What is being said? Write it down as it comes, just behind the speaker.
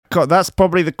God, that's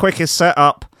probably the quickest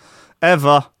setup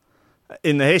ever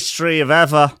in the history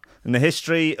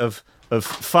of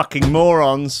fucking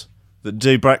morons that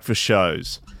do breakfast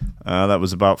shows. That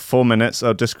was about 4 minutes.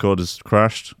 Oh, Discord has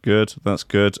crashed. Good, that's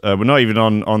good. We're not even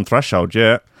on threshold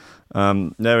yet.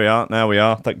 There we are. Now we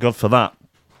are. Thank God for that.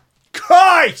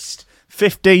 Christ!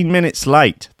 15 minutes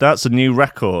late. That's a new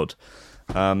record.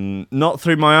 Not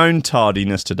through my own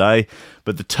tardiness today,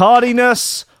 but the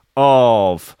tardiness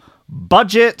of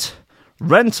budget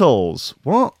rentals.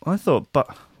 What? I thought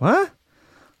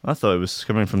it was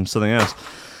coming from something else.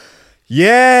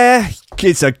 Yeah,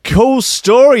 it's a cool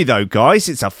story though, guys.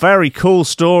 It's a very cool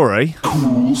story.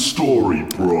 Cool story,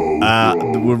 bro.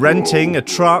 We're renting a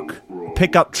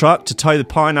pickup truck to tow the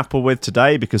pineapple with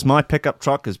today because my pickup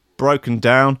truck has broke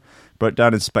down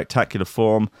in spectacular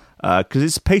form because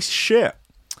it's a piece of shit.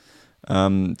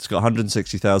 It's got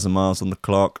 160,000 miles on the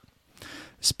clock.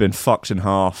 It's been fucked in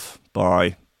half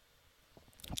by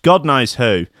God knows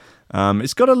who.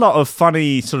 It's got a lot of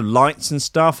funny sort of lights and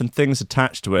stuff and things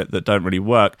attached to it that don't really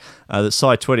work. That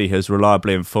Cy Twitty has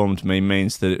reliably informed me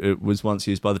means that it was once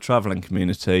used by the travelling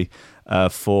community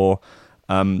for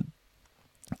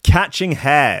catching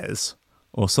hares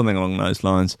or something along those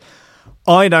lines.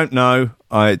 I don't know.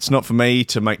 It's not for me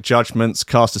to make judgments,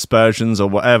 cast aspersions or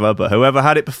whatever, but whoever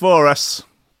had it before us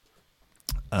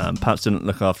perhaps didn't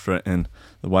look after it in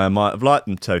the way I might have liked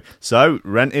them to. So,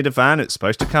 rented a van. It's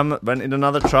supposed to come. Rented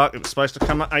another truck. It was supposed to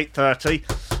come at 8:30.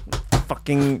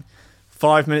 Fucking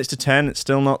 5 minutes to 10. It's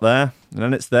still not there. And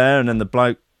then it's there. And then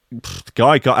the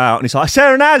guy got out and he's like, "Is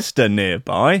there an Asda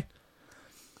nearby?"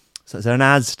 So, is there an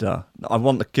Asda? I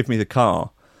want to give me the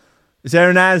car. Is there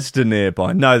an Asda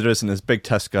nearby? No, there isn't. There's big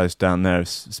Tesco's down there.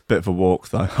 It's a bit of a walk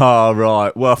though. Oh,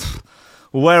 right. Well,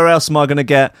 where else am I going to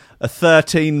get a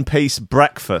 13-piece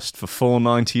breakfast for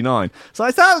 $4.99? So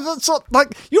that's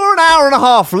like, you're an hour and a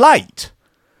half late,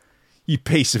 you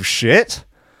piece of shit.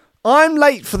 I'm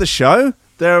late for the show.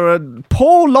 There are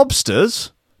poor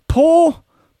lobsters, poor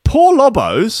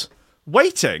lobos,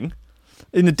 waiting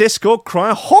in the Discord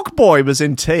crying. Hogboy was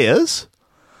in tears.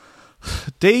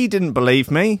 D didn't believe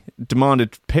me,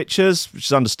 demanded pictures, which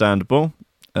is understandable.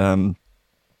 It's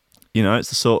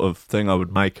the sort of thing I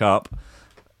would make up.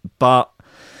 But,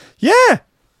 yeah,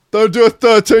 they'll do a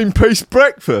 13-piece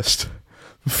breakfast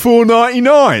for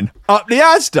 $4.99 up the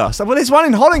Asda. So, well, there's one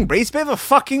in Hollingbury. It's a bit of a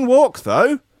fucking walk,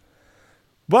 though.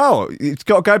 Well, he's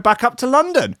got to go back up to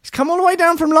London. He's come all the way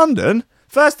down from London.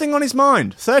 First thing on his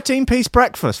mind, 13-piece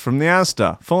breakfast from the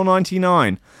Asda,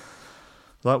 $4.99.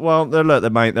 Like, well,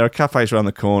 look, mate, there are cafes around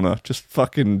the corner. Just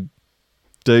fucking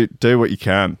do what you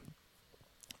can.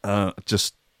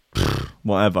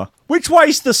 Whatever. Which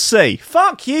way's the sea?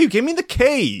 Fuck you, give me the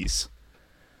keys.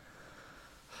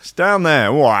 It's down there.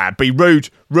 Oh, it'd be rude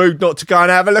not to go and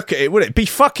have a look at it, would it? It'd be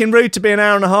fucking rude to be an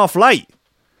hour and a half late.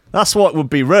 That's what would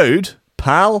be rude,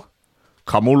 pal.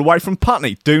 Come all the way from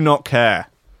Putney. Do not care.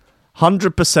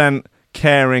 100%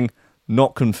 caring,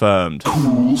 not confirmed.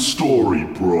 Cool story,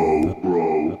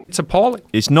 bro. It's appalling.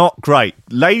 It's not great.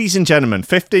 Ladies and gentlemen,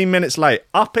 15 minutes late.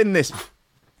 Up in this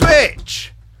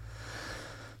bitch.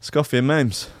 Coffee and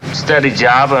Memes. Steady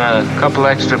job and a couple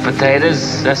extra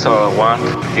potatoes. That's all I want.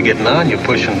 You're getting on. You're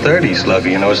pushing 30, Slugger.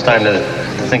 You know, it's time to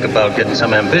think about getting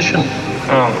some ambition.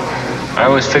 Oh, I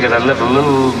always figured I'd live a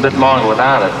little bit longer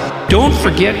without it. Don't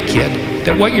forget, kid,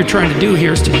 that what you're trying to do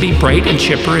here is to be bright and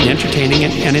chipper and entertaining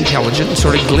and intelligent and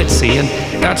sort of glitzy, and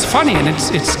that's funny, and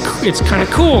it's kind of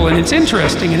cool, and it's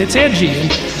interesting, and it's edgy,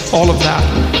 and all of that.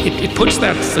 It puts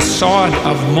that facade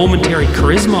of momentary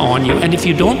charisma on you, and if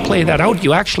you don't play that out,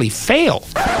 you actually fail.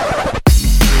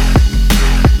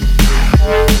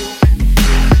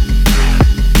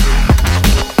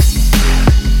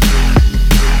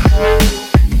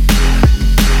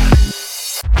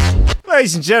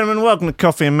 Ladies and gentlemen, welcome to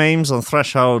Coffee and Memes on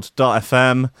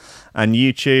Threshold.fm and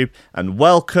YouTube, and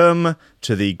welcome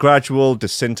to the gradual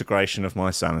disintegration of my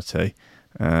sanity.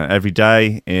 Every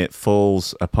day it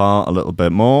falls apart a little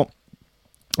bit more,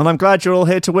 and I'm glad you're all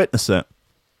here to witness it.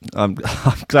 I'm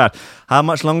glad. How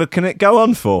much longer can it go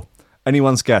on for?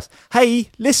 Anyone's guess. Hey,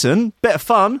 listen, bit of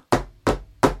fun.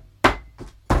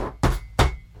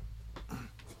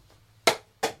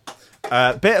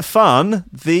 Bit of fun.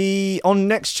 On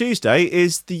next Tuesday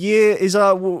is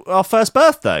our first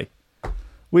birthday.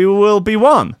 We will be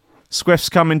one. Squiff's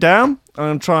coming down. I'm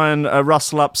going to try and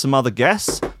rustle up some other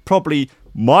guests. Probably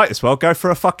might as well go for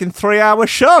a fucking 3-hour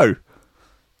show.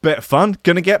 Bit of fun.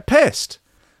 Gonna get pissed.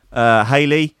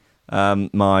 Hayley,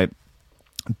 my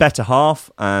better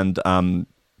half, and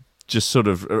just sort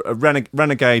of a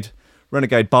renegade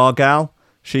bar gal.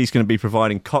 She's going to be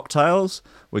providing cocktails.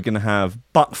 We're going to have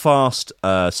Buckfast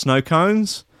snow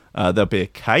cones. There'll be a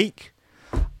cake.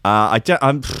 I'm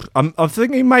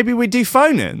thinking maybe we do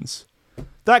phone-ins.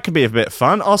 That could be a bit of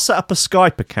fun. I'll set up a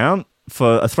Skype account,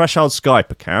 for a Threshold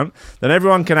Skype account. Then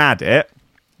everyone can add it.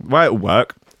 Well, it'll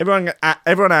work.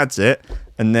 Everyone adds it,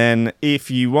 and then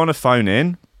if you want to phone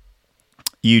in,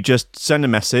 you just send a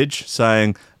message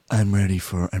saying, I'm ready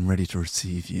to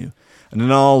receive you. And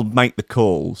then I'll make the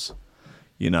calls,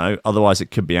 otherwise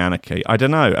it could be anarchy. I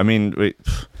don't know. I mean,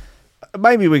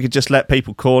 maybe we could just let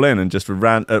people call in and just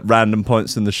at random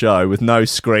points in the show with no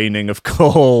screening of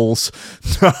calls.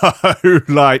 No,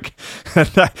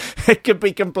 it could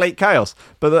be complete chaos.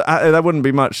 But that wouldn't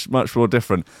be much more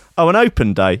different. Oh, an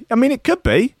open day. I mean, it could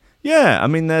be. Yeah, I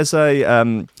mean, there's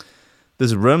a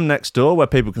room next door where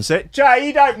people can sit. Jay,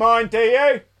 you don't mind, do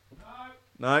you?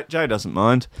 No, Jay doesn't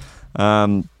mind.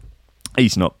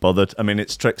 He's not bothered. I mean,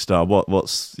 it's Trickstar.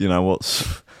 What's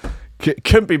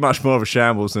couldn't be much more of a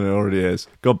shambles than it already is.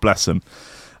 God bless him.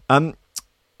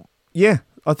 Yeah,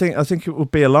 I think it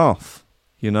would be a laugh.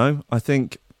 I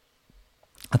think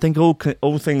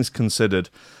all things considered,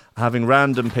 having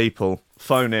random people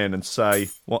phone in and say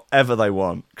whatever they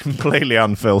want, completely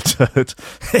unfiltered,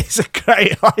 is a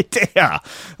great idea.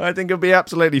 I think it'll be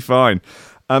absolutely fine.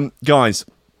 Guys,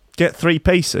 get 3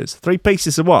 pieces. 3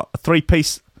 pieces of what? A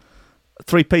 3-piece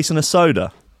and a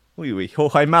soda.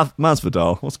 Jorge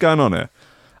Masvidal. What's going on here?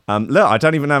 Look, I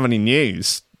don't even have any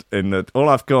news. All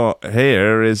I've got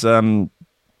here is oh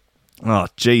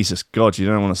Jesus God, you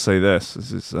don't want to see this.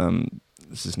 This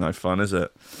is no fun, is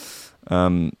it?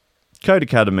 Code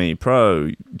Academy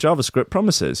Pro JavaScript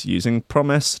promises using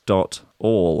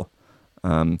promise.all.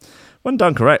 When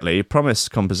done correctly, promise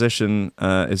composition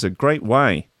is a great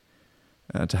way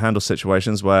to handle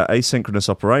situations where asynchronous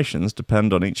operations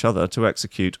depend on each other to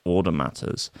execute order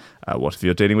matters. What if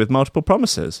you're dealing with multiple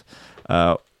promises,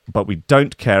 but we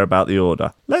don't care about the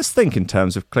order? Let's think in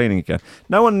terms of cleaning again.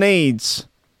 No one needs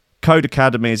Code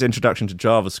Academy's introduction to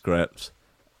JavaScript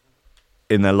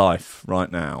in their life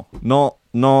right now.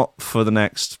 Not for the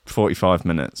next 45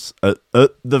 minutes, at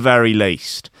the very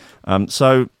least.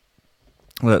 So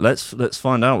let's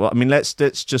find out.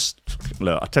 Let's just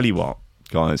look. I tell you what,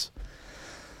 guys.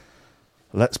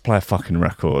 Let's play a fucking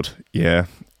record, yeah?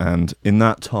 And in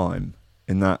that time,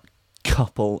 in that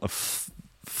couple of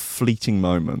fleeting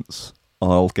moments,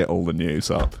 I'll get all the news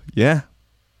up. Yeah?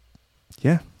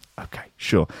 Yeah? Okay,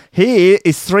 sure. Here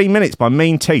is 3 Minutes by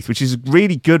Mean Teeth, which is a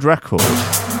really good record.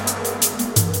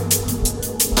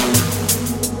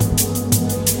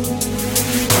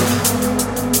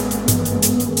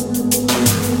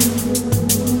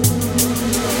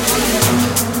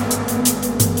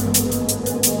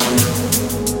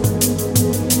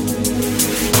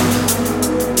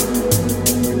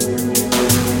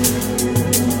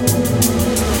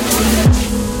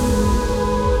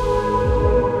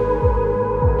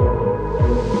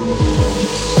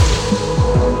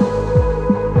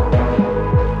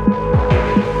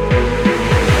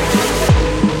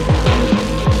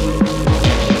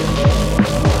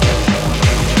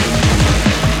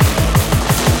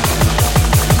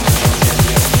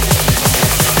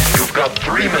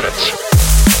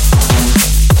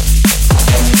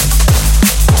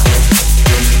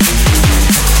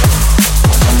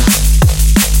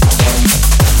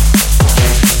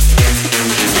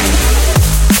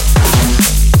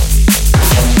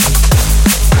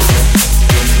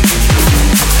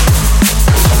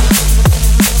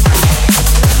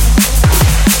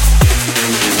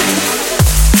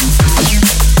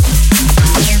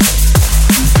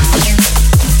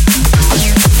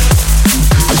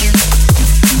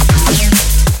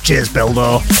 Cheers,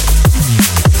 Bildo.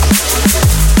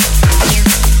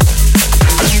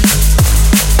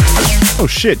 Oh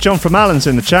shit, John from Allen's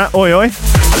in the chat. Oi, oi.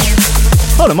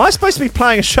 Hold on, am I supposed to be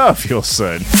playing a show of yours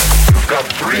soon? You've got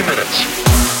 3 minutes.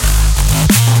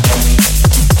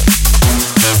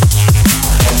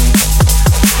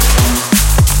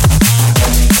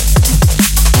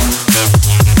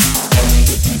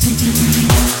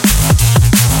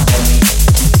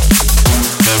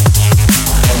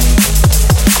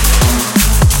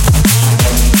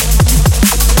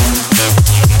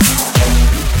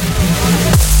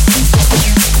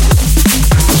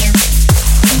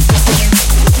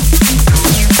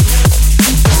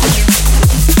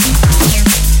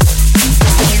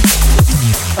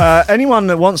 Anyone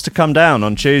that wants to come down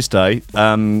on Tuesday,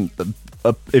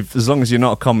 as long as you're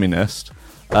not a communist,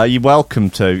 you're welcome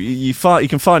to. You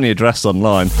can find the address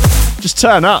online. Just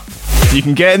turn up. You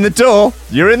can get in the door.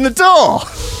 You're in the door.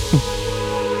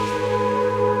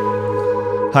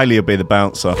 Haley will be the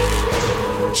bouncer.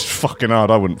 It's fucking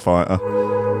hard. I wouldn't fight her.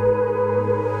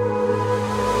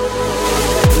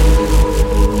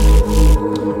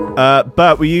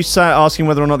 Bert, were you asking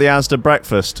whether or not the Asda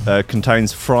breakfast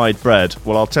contains fried bread?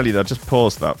 Well, I'll tell you that. Just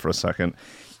pause that for a second.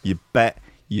 You bet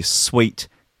your sweet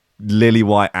lily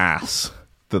white ass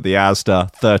that the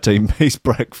Asda 13-piece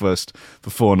breakfast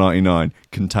for $4.99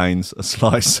 contains a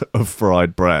slice of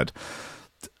fried bread.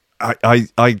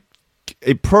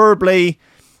 It probably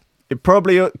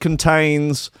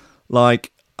contains,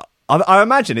 like, I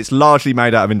imagine it's largely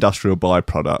made out of industrial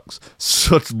byproducts,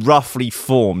 sort of roughly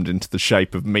formed into the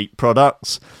shape of meat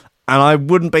products. And I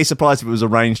wouldn't be surprised if it was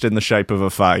arranged in the shape of a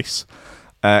face.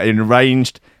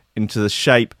 Arranged into the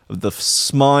shape of the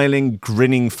smiling,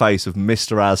 grinning face of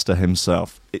Mr. Asda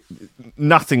himself.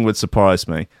 Nothing would surprise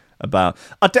me about...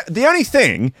 the only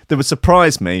thing that would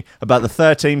surprise me about the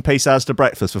 13-piece Asda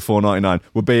breakfast for $4.99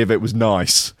 would be if it was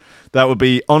nice. That would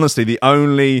be, honestly, the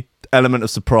only element of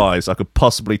surprise I could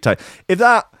possibly take. If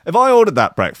I ordered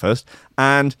that breakfast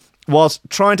and was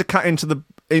trying to cut into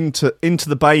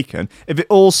the bacon, if it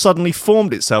all suddenly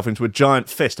formed itself into a giant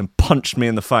fist and punched me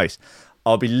in the face,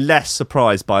 I'll be less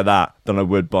surprised by that than I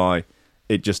would by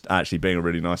it just actually being a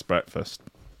really nice breakfast.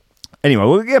 Anyway,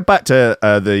 we'll get back to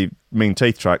the Mean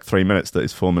Teeth track, 3 minutes, that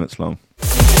is 4 minutes long.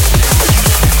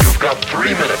 You've got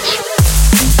 3 minutes.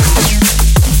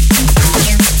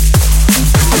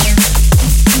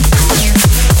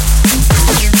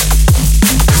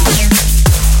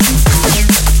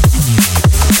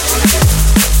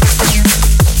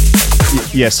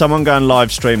 Yeah, someone go and live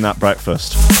stream that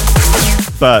breakfast.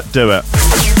 Bert, do it.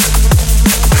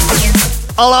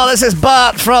 Hello, this is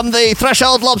Bert from the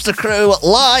Threshold Lobster Crew,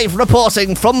 live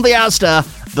reporting from the Asda.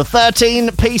 The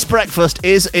 13-piece breakfast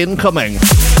is incoming.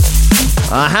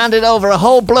 I handed over a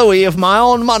whole bluey of my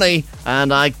own money,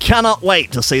 and I cannot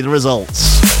wait to see the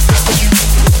results.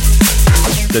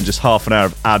 Then just half an hour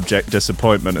of abject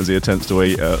disappointment as he attempts to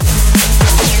eat it.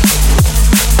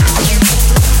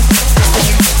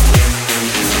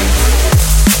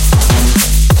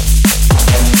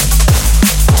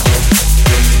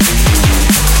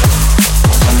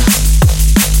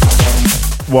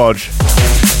 Wodge,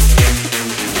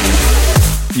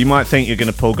 you might think you're going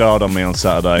to pull guard on me on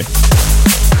Saturday,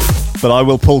 but I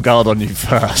will pull guard on you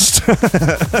first.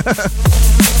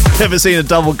 Ever seen a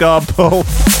double guard pull?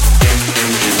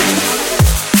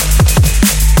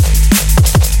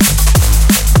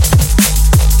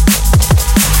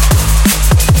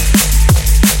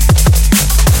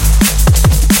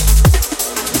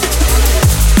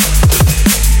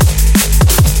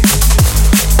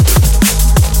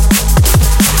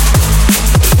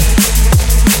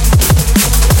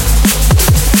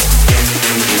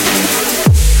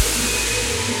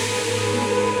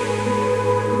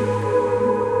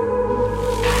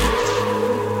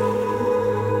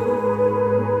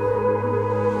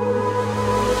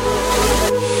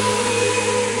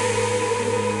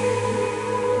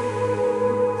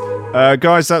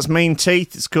 Guys, that's Mean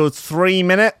Teeth. It's called 3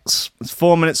 minutes. It's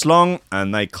 4 minutes long,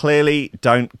 and they clearly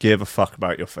don't give a fuck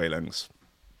about your feelings.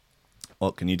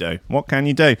 What can you do? What can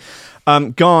you do?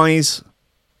 Guys,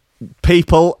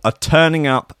 people are turning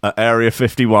up at Area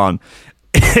 51.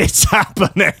 It's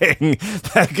happening.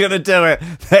 They're going to do it.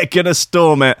 They're going to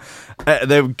storm it.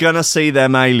 They're going to see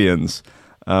them aliens.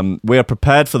 We are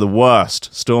prepared for the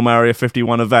worst. Storm Area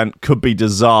 51 event could be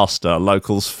disaster.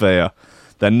 Locals fear.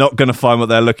 They're not going to find what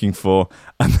they're looking for,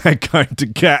 and they're going to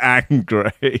get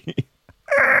angry.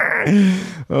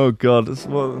 Oh, God.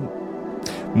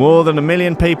 More than 1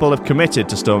 million people have committed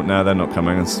to storm... No, they're not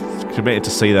coming. It's committed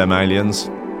to see them aliens.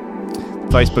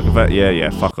 Facebook event... Yeah,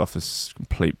 fuck off. This is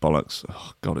complete bollocks.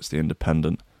 Oh, God, it's the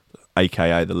Independent,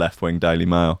 a.k.a. the left-wing Daily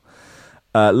Mail.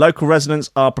 Local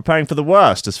residents are preparing for the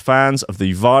worst as fans of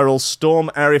the viral Storm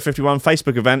Area 51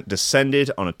 Facebook event descended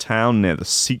on a town near the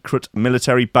secret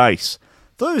military base.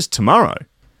 Thought it was tomorrow.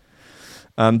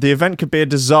 The event could be a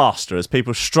disaster as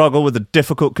people struggle with the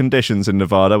difficult conditions in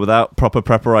Nevada without proper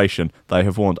preparation, they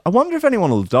have warned. I wonder if anyone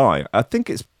will die. I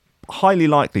think it's highly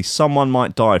likely someone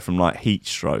might die from like heat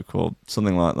stroke or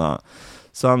something like that.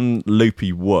 Some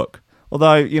loopy wook.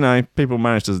 Although, you know, people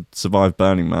manage to survive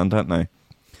Burning Man, don't they?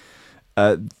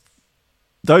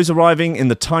 Those arriving in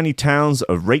the tiny towns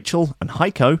of Rachel and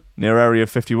Heiko near Area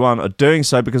 51 are doing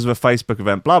so because of a Facebook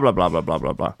event, blah, blah, blah, blah, blah,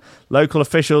 blah, blah. Local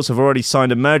officials have already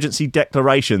signed emergency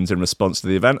declarations in response to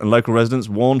the event, and local residents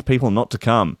warned people not to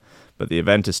come. But the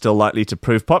event is still likely to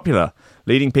prove popular,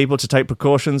 leading people to take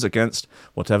precautions against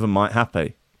whatever might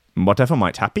happen. Whatever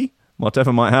might happen?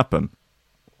 Whatever might happen.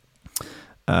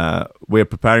 We're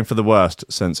preparing for the worst,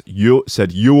 said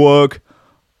Jorg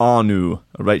Arnu,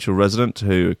 a Rachel resident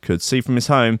who could see from his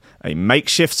home a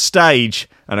makeshift stage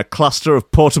and a cluster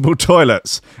of portable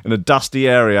toilets in a dusty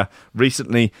area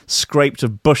recently scraped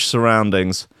of bush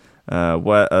surroundings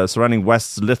surrounding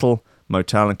West's Little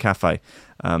Motel and Cafe.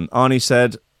 Arnu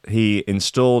said he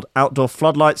installed outdoor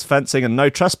floodlights, fencing and no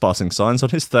trespassing signs on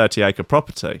his 30-acre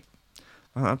property.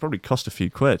 Oh, that probably cost a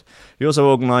few quid. He also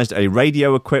organised a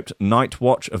radio-equipped night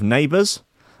watch of neighbours,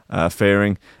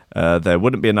 fearing there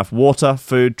wouldn't be enough water,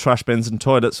 food, trash bins and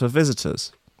toilets for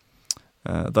visitors.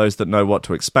 Those that know what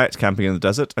to expect camping in the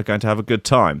desert are going to have a good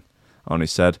time, Arnu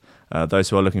said. Those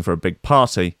who are looking for a big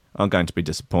party are going to be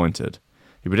disappointed.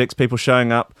 He predicts people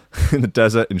showing up in the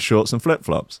desert in shorts and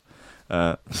flip-flops.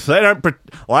 They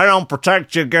don't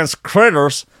protect you against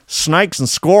critters, snakes and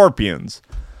scorpions.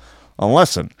 Well,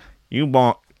 listen, you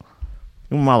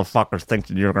motherfuckers think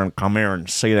that you're going to come here and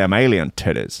see them alien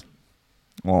titties.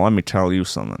 Well, let me tell you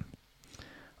something.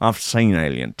 I've seen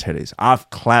alien titties. I've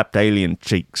clapped alien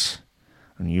cheeks.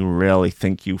 And you really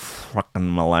think you fucking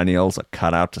millennials are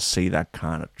cut out to see that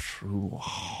kind of true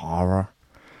horror?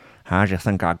 How'd you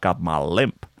think I got my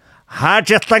limp? How'd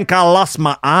you think I lost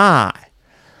my eye?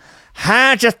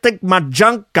 How'd you think my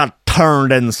junk got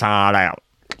turned inside out?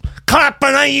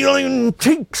 Clapping alien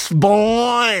cheeks,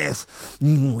 boys.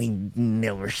 You ain't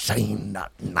never seen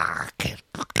nothing like it.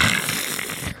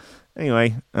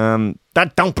 Anyway,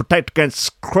 that don't protect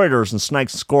against critters and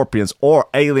snakes and scorpions or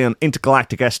alien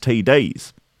intergalactic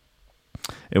STDs.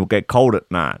 It will get cold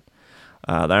at night.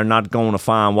 They're not going to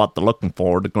find what they're looking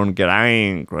for. They're going to get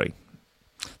angry.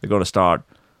 They're going to start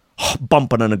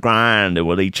bumping and grinding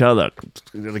with each other.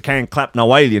 They can't clap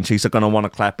no alien cheeks. They're going to want to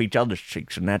clap each other's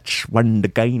cheeks, and that's when the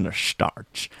gainer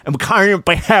starts. And we can't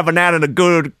be having that in a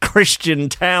good Christian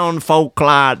town folk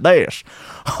like this.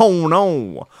 Oh,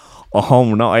 no.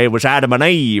 Oh, no, it was Adam and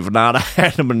Eve, not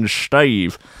Adam and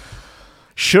Steve.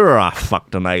 Sure, I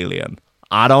fucked an alien.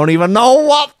 I don't even know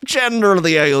what gender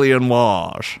the alien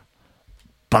was.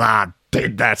 But I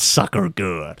did that sucker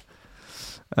good.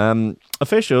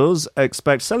 Officials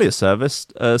expect cellular service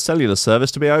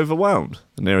to be overwhelmed.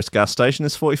 The nearest gas station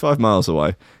is 45 miles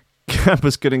away.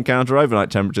 Campers could encounter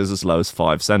overnight temperatures as low as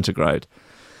 5 centigrade.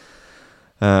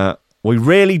 We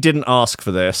really didn't ask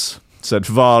for this, said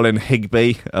Varlin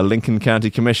Higby, a Lincoln County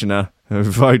commissioner who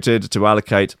voted to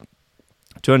allocate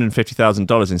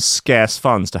 $250,000 in scarce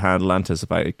funds to handle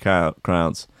anticipated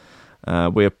crowds.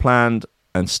 We have planned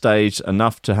and staged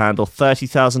enough to handle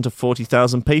 30,000 to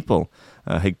 40,000 people,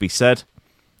 Higby said.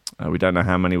 We don't know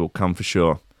how many will come for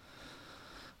sure.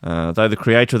 Though the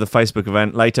creator of the Facebook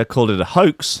event later called it a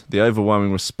hoax, the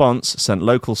overwhelming response sent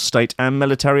local, state and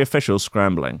military officials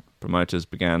scrambling. Promoters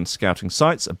began scouting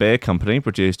sites. A beer company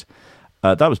produced,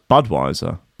 that was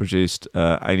Budweiser, produced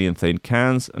alien-themed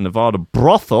cans. A Nevada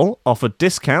brothel offered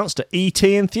discounts to ET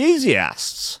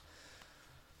enthusiasts.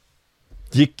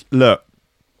 Look,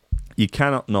 you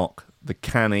cannot knock the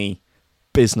canny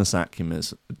business acumen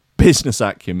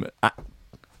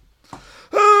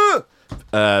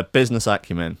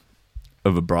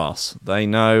of a brass. They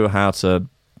know how to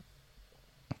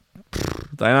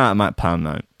make pound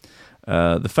note.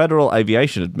 The Federal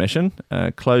Aviation Admission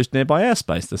closed nearby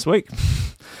airspace this week.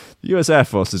 The US Air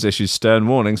Force has issued stern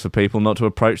warnings for people not to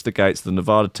approach the gates of the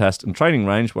Nevada Test and Training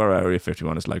Range where Area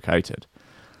 51 is located.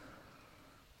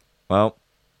 Well,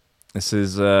 this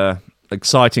is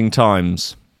exciting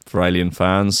times for alien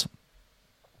fans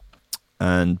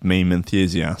and meme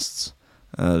enthusiasts.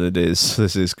 This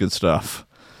is good stuff.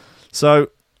 So,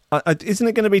 isn't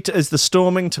it going to be? Is the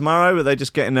storming tomorrow? Are they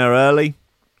just getting there early?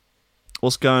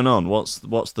 What's going on? What's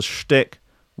the shtick?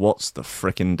 What's the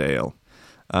frickin' deal?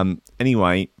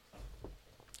 Anyway,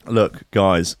 look,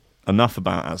 guys, enough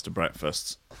about Asda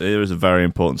breakfasts. Here is a very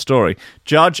important story.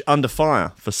 Judge under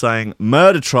fire for saying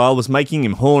murder trial was making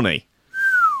him horny.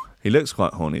 He looks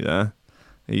quite horny there.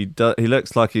 He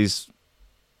looks like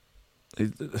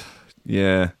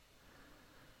yeah.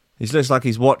 He looks like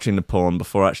he's watching the porn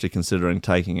before actually considering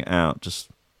taking it out. Just,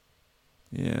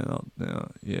 that'll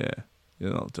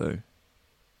do.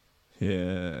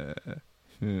 Yeah.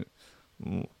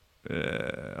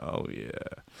 Oh, yeah.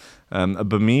 A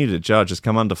Bermuda judge has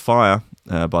come under fire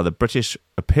by the British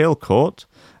Appeal Court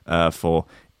for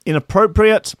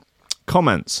inappropriate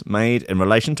comments made in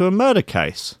relation to a murder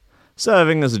case.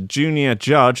 Serving as a junior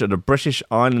judge at the British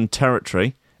Island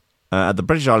Territory,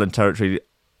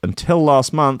 until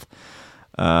last month,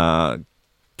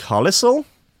 Carlisle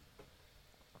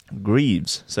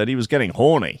Greaves said he was getting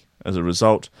horny as a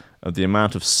result of the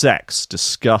amount of sex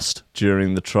discussed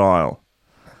during the trial.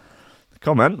 The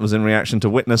comment was in reaction to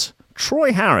witness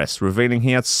Troy Harris revealing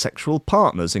he had sexual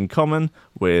partners in common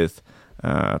with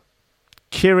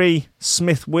Kiri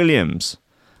Smith-Williams,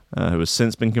 who has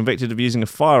since been convicted of using a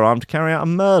firearm to carry out a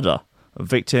murder of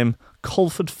victim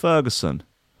Colford Ferguson.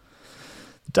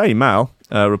 The Daily Mail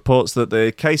reports that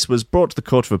the case was brought to the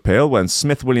Court of Appeal when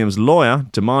Smith-Williams' lawyer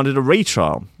demanded a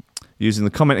retrial, using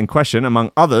the comment in question,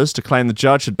 among others, to claim the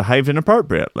judge had behaved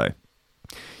inappropriately.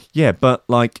 Yeah, but,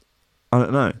 like, I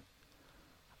don't know.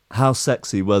 How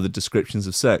sexy were the descriptions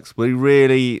of sex? Were he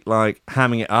really, like,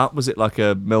 hamming it up? Was it like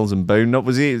a Mills and Boone?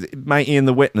 Was he matey in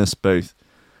the witness booth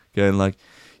going like,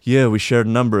 yeah, we shared a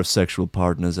number of sexual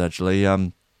partners, actually.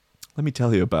 Let me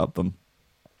tell you about them.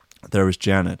 There was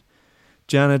Janet.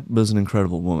 Janet was an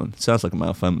incredible woman. Sounds like a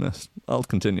male feminist. I'll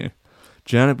continue.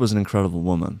 Janet was an incredible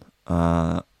woman.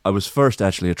 I was first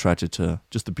actually attracted to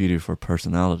just the beauty of her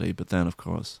personality, but then, of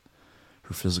course,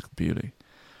 her physical beauty.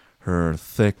 Her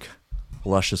thick,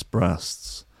 luscious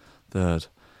breasts that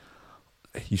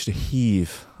used to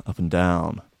heave up and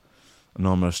down and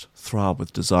almost throb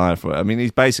with desire for it. I mean,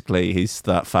 he's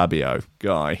that Fabio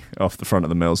guy off the front of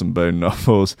the Mills and Boone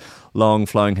novels. Long,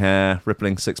 flowing hair,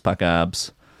 rippling six-pack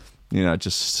abs. You know,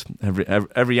 just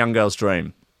every young girl's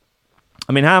dream.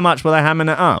 I mean, how much were they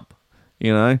hamming it up?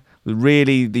 You know,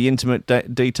 really the intimate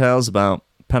details about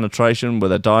penetration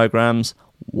with their diagrams.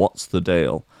 What's the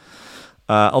deal?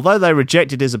 Although they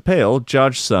rejected his appeal,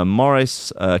 Judge Sir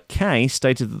Maurice Kay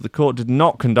stated that the court did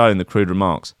not condone the crude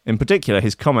remarks. In particular,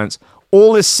 his comments,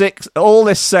 all this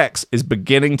sex is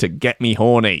beginning to get me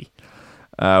horny,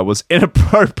 was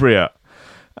inappropriate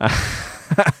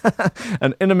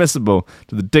and inadmissible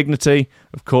to the dignity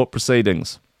of court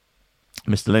proceedings.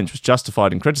 Mr. Lynch was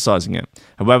justified in criticising it.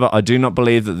 However, I do not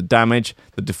believe that it damaged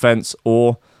the defence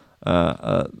or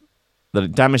had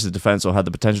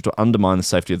the potential to undermine the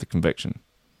safety of the conviction.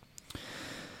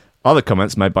 Other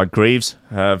comments made by Greaves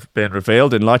have been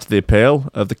revealed in light of the appeal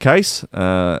of the case,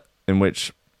 in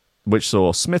which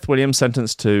saw Smith-Williams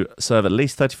sentenced to serve at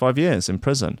least 35 years in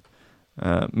prison.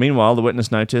 Meanwhile, the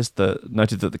witness noted that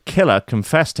the killer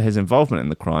confessed to his involvement in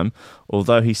the crime,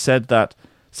 although he said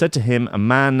to him a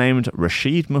man named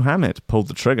Rashid Muhammad pulled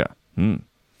the trigger. And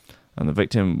the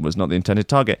victim was not the intended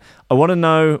target. I want to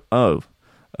know...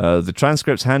 the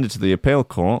transcripts handed to the appeal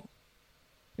court.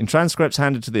 In transcripts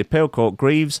handed to the appeal court,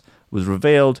 Greaves was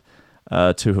revealed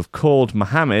to have called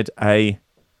Muhammad a...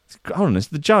 Hold on, it's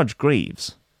the judge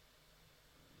Greaves.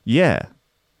 Yeah.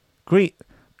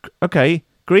 Okay,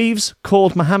 Greaves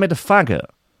called Muhammad a faggot.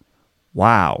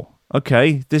 Wow.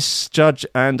 Okay, this judge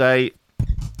and a...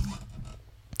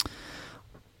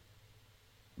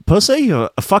 pussy? A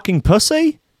fucking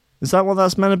pussy? Is that what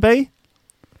that's meant to be?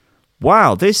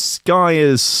 Wow, this guy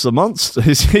is a monster.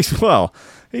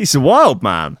 He's a wild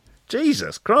man.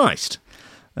 Jesus Christ.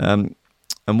 And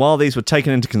while these were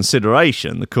taken into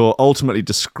consideration, the court ultimately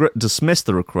dismissed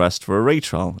the request for a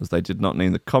retrial, as they did not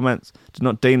deem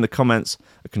the comments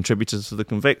a contributor to the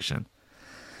conviction.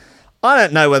 I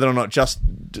don't know whether or not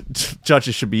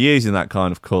judges should be using that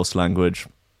kind of coarse language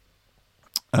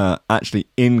actually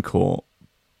in court.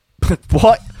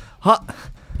 But what?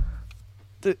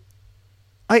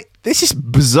 This is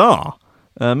bizarre.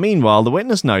 Meanwhile, the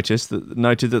witness noted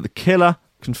that the killer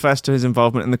confessed to his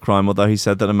involvement in the crime, although he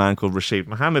said that a man called Rashid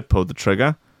Muhammad pulled the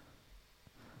trigger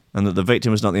and that the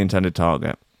victim was not the intended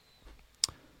target.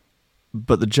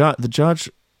 But the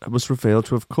judge was revealed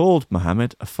to have called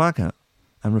Muhammad a faggot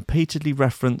and repeatedly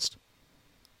referenced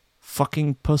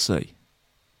fucking pussy.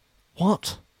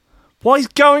 What? What is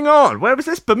going on? Where was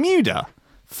this? Bermuda?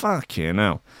 Fuck you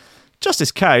know.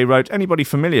 Justice Kay wrote, anybody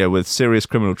familiar with serious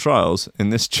criminal trials in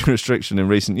this jurisdiction in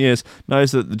recent years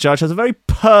knows that the judge has a very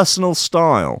personal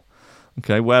style,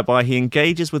 okay, whereby he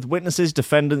engages with witnesses,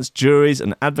 defendants, juries,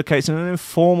 and advocates in an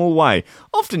informal way,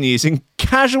 often using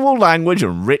casual language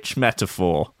and rich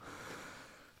metaphor.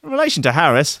 In relation to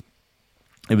Harris,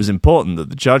 it was important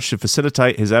that the judge should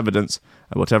facilitate his evidence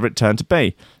at whatever it turned to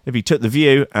be. If he took the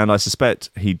view, and I suspect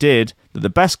he did, that the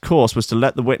best course was to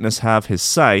let the witness have his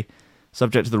say,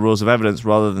 subject to the rules of evidence,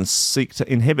 rather than seek to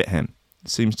inhibit him.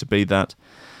 It seems to be that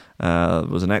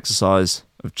was an exercise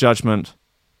of judgment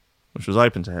which was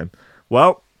open to him.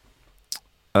 Well,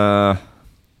 I'm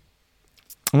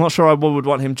not sure I would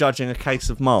want him judging a case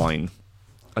of mine.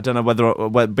 I don't know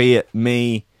whether be it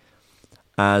me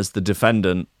as the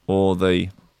defendant or the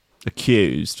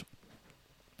accused.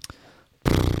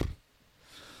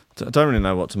 I don't really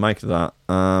know what to make of that.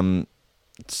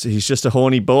 He's just a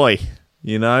horny boy,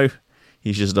 you know?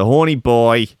 He's just a horny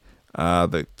boy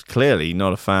that's clearly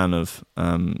not a fan of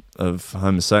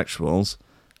homosexuals.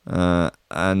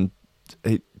 And,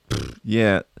 a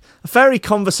very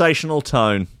conversational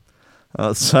tone,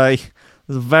 I'd say.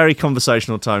 There's a very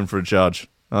conversational tone for a judge.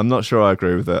 I'm not sure I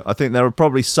agree with it. I think there are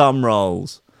probably some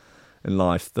roles in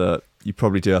life that you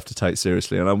probably do have to take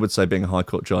seriously, and I would say being a High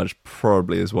Court judge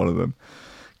probably is one of them.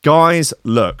 Guys,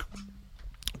 look,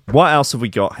 what else have we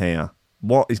got here?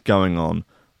 What is going on?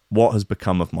 What has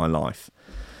become of my life?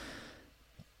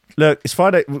 Look, it's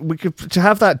Friday. We could to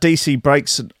have that DC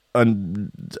Brakes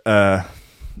and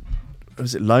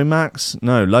was it Lomax?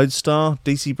 No, Lodestar.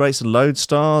 DC Brakes and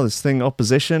Lodestar. This thing,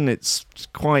 Opposition. It's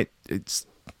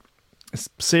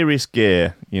serious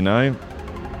gear, you know.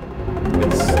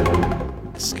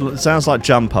 It sounds like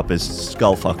Jump Up is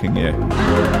skull fucking you.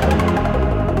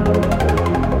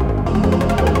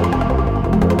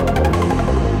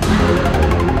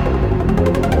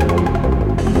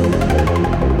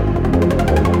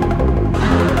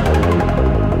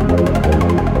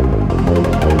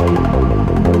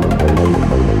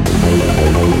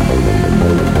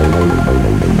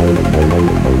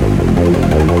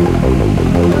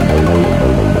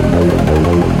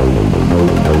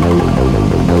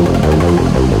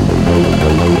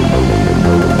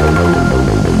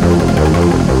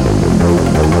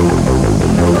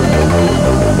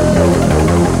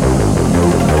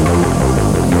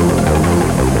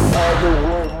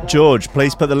 George,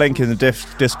 please put the link in the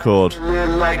Discord.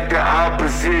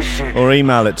 Or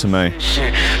email it to me.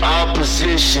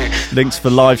 Links for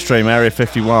live stream, Area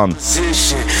 51.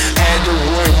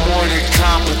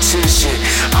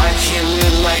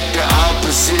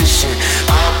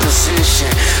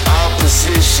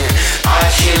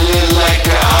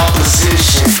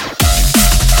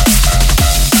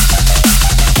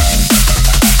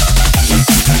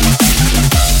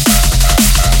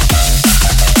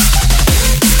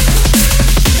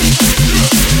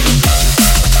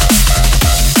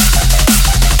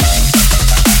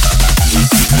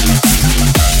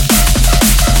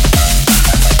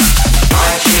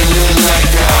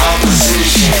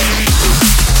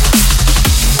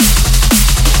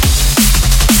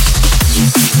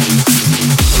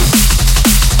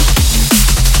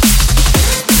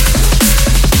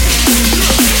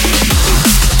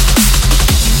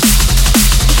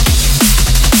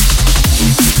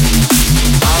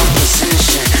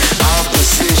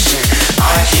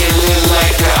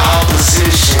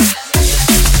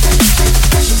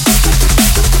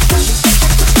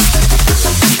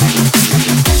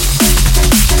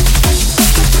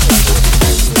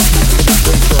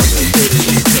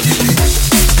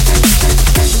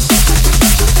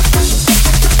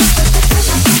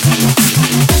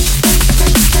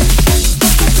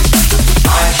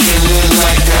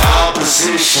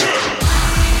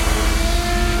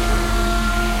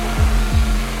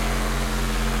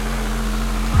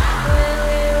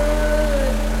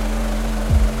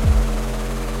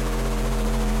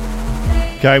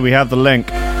 Okay, we have the link.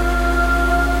 What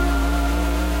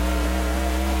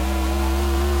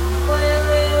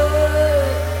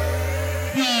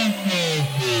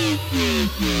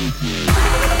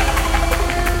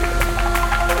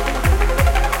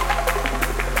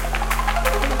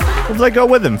have they got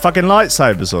with them? Fucking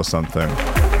lightsabers or something?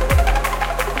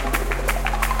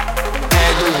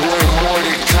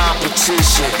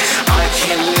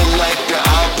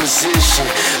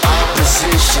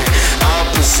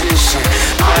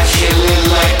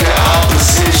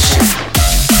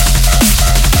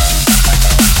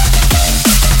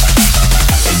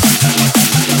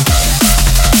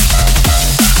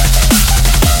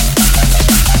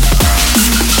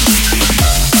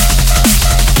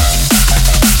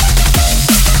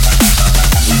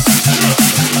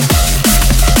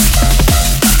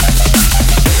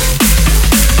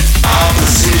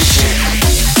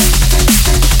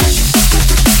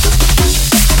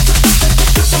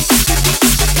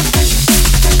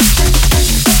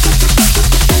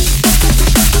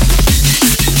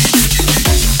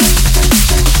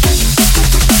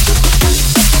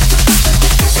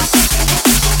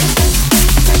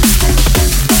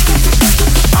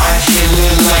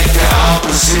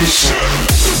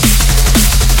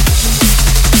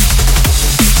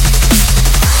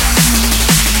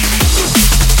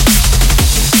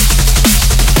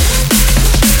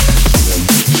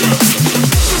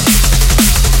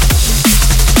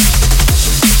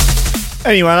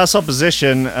 Anyway, that's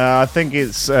Opposition. I think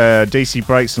it's DC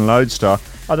Brakes and Lodestar.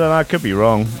 I don't know, I could be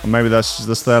wrong. Maybe that's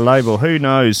just their label. Who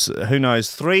knows? Who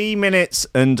knows? 3 minutes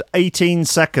and 18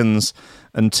 seconds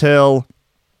until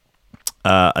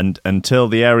until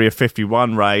the Area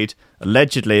 51 raid,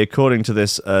 allegedly, according to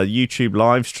this YouTube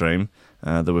live stream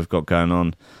that we've got going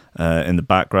on in the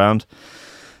background.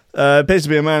 Appears to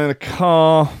be a man in a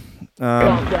car.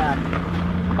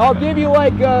 I'll give you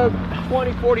like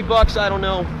 20, 40 bucks, I don't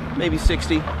know, maybe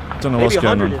 60. Don't know what's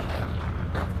going on.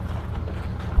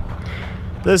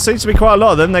 There seems to be quite a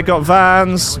lot of them. They've got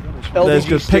vans. There's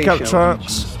good pickup station.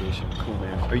 trucks. Cool,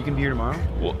 man. Are you gonna be here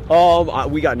tomorrow?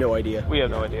 We got no idea. We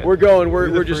have no idea. We're going. We're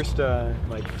We're the just.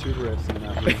 first tuber I've seen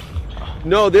out here.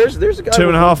 No, there's a guy.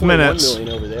 2.5 with 1.1 minutes.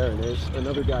 million over there, and there's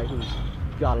another guy who's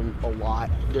got a lot.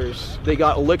 They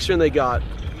got Elixir and they got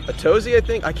Atozi, I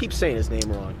think. I keep saying his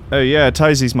name wrong. Oh yeah,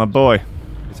 Tozy's my boy.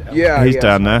 Yeah, He's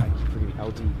down there.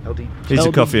 LD. He's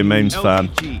a Coffee and Memes fan.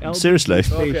 Seriously.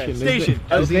 Okay. Station.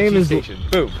 His name is Station.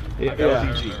 Boom. Yeah.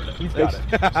 LDG. He's got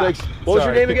it. What was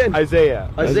your name again? Isaiah.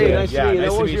 Isaiah, nice to meet you.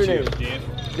 Nice What to was your meet name?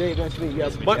 Dave, nice to meet you.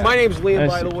 My name's Liam,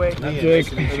 by the way.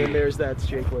 Jake. And then that's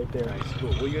Jake right there. Cool.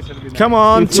 Well, you guys have a good night. Come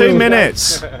on, 2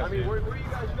 minutes. I mean, where are you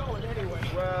guys going anyway?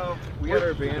 Well, we got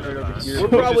our van right over here. We're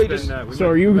probably just. So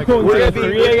are you We're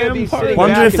gonna be sitting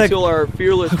Wonder back if they- until our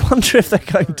fearless. I wonder if they're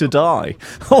going to die.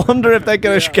 I wonder if they're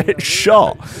going to get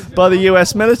shot by the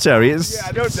US military. It's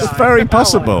very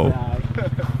possible.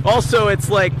 Also, it's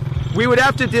like we would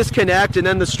have to disconnect, and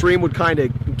then the stream would kind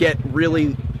of get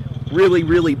really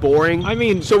boring. I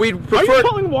mean, so we'd prefer. Are you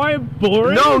calling Wyatt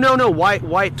boring? No.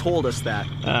 Wyatt told us that.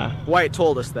 Wyatt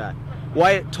told us that.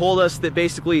 Wyatt told us that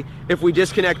basically, if we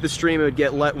disconnect the stream, it would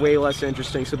get way less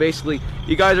interesting. So basically,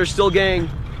 you guys are still getting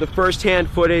the first-hand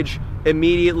footage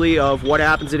immediately of what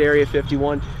happens at Area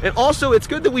 51. And also, it's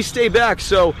good that we stay back.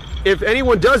 So if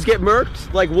anyone does get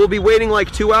murked, like we'll be waiting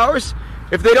like 2 hours.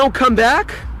 If they don't come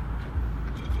back,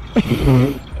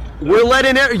 we're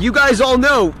letting you guys all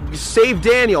know. Save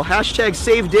Daniel. Hashtag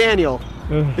save Daniel.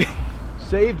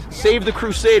 Save the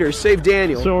Crusaders. Save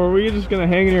Daniel. So are we just gonna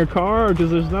hang in your car, or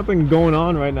because there's nothing going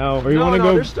on right now? Or you want to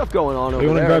go? There's stuff going on over You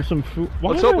want to there. grab some food?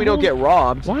 Let's hope we don't get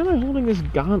robbed. Why am I holding this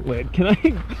gauntlet? Can I?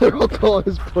 They're all calling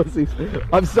us pussies.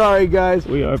 I'm sorry, guys.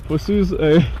 We are pussies.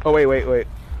 Oh wait.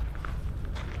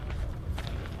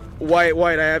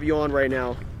 White, I have you on right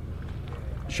now.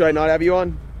 Should I not have you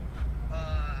on?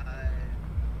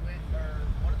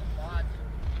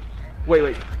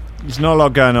 Wait. There's not a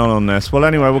lot going on this. Well,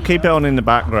 anyway, we'll keep it on in the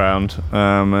background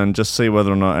and just see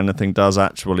whether or not anything does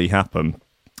actually happen.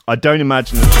 I don't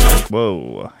imagine...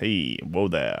 Whoa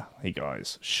there. Hey,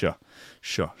 guys. Sure.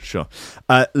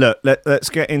 Look,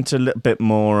 let's get into a little bit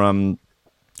more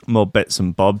bits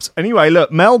and bobs. Anyway,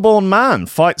 look, Melbourne man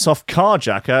fights off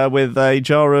carjacker with a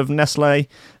jar of Nestle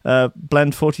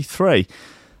Blend 43.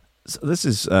 So this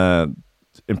is...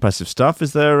 impressive stuff.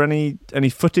 Is there any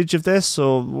footage of this,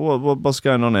 or what's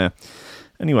going on here?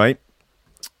 Anyway,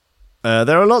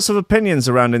 there are lots of opinions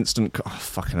around instant. Oh,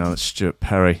 fucking hell, it's Stuart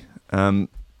Perry.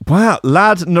 Wow,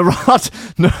 lad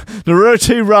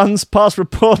Naruto runs past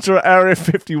reporter at Area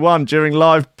 51 during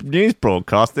live news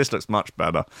broadcast. This looks much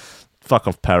better. Fuck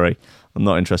off, Perry. I'm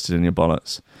not interested in your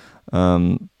bollocks.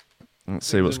 Let's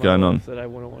see what's going on. That I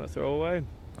wouldn't want to throw away.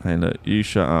 Hey, look, you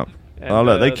shut up. And, Oh,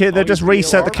 look, they just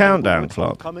reset the countdown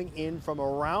clock. Coming in from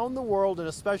around the world and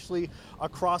especially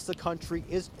across the country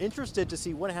is interested to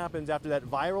see what happens after that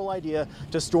viral idea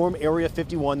to storm Area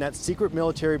 51, that secret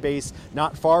military base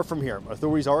not far from here.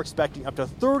 Authorities are expecting up to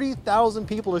 30,000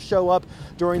 people to show up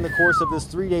during the course of this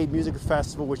 3-day music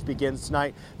festival, which begins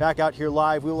tonight. Back out here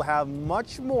live, we will have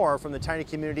much more from the tiny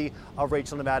community of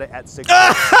Rachel, Nevada at 6.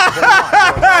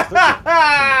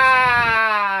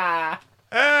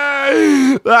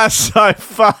 That's so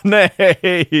funny.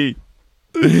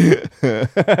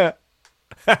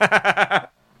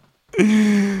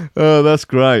 Oh, that's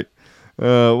great.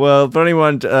 Well, for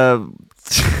anyone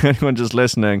just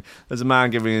listening, there's a man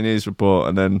giving a news report,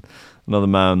 and then another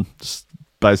man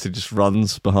basically just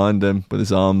runs behind him with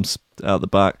his arms out the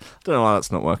back. I don't know why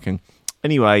that's not working.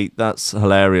 Anyway, that's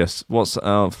hilarious. What's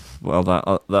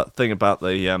that thing about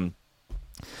the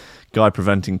guy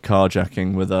preventing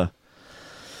carjacking with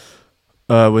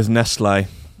Nestle?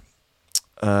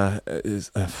 It's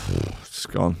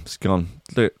gone.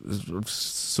 Look,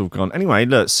 it's all gone. Anyway,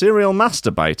 look, serial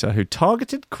masturbator who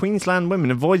targeted Queensland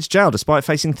women avoids jail despite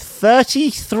facing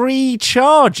 33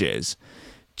 charges.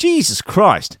 Jesus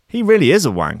Christ, he really is a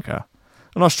wanker.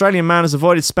 An Australian man has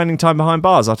avoided spending time behind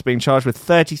bars after being charged with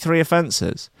 33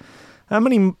 offences. How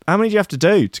many do you have to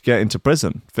do to get into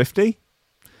prison? 50?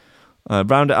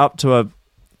 Round it up to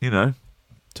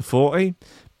to 40.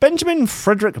 Benjamin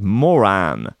Frederick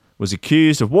Moran was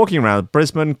accused of walking around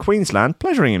Brisbane, Queensland,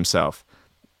 pleasuring himself,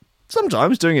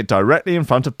 sometimes doing it directly in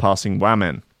front of passing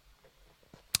women.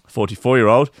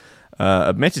 44-year-old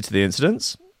admitted to the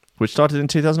incidents, which started in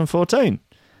 2014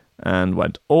 and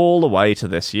went all the way to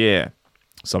this year.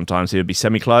 Sometimes he would be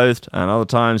semi-clothed, and other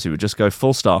times he would just go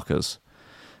full starkers.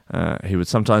 He would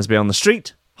sometimes be on the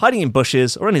street, hiding in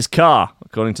bushes, or in his car,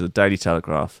 according to the Daily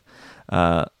Telegraph.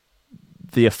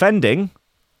 The offending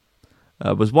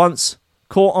was once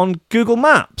caught on Google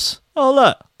Maps. Oh,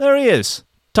 look, there he is,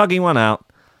 tugging one out,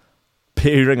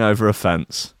 peering over a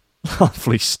fence.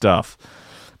 Lovely stuff.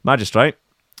 Magistrate,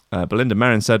 Belinda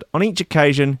Merrin said, on each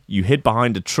occasion, you hid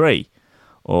behind a tree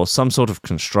or some sort of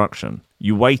construction.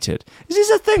 You waited. Is this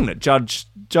a thing that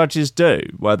judges do,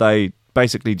 where they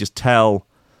basically just tell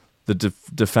the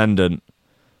defendant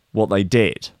what they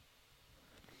did?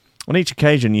 On each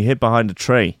occasion, you hid behind a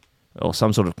tree or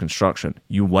some sort of construction.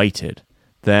 You waited.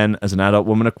 Then, as an adult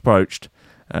woman approached,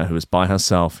 who was by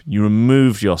herself, you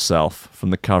removed yourself from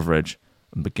the coverage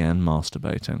and began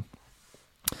masturbating.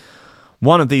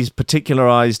 One of these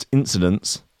particularized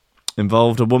incidents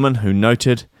involved a woman who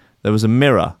noted there was a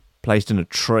mirror placed in a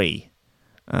tree,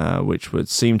 which would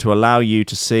seem to allow you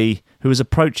to see who was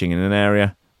approaching in an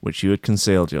area which you had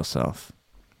concealed yourself.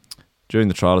 During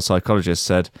the trial, a psychologist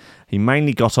said he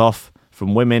mainly got off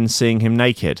from women seeing him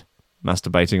naked,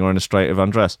 masturbating, or in a state of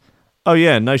undress. Oh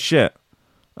yeah, no shit.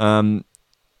 You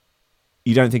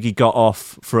don't think he got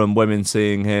off from women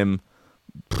seeing him,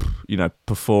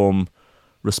 perform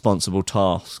responsible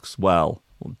tasks well,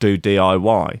 or do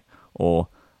DIY, or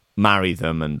marry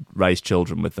them and raise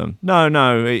children with them?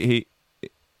 No,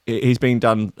 he's being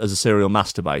done as a serial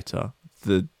masturbator.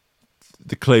 The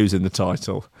clue's in the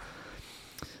title.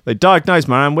 They diagnosed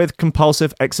Moran with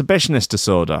compulsive exhibitionist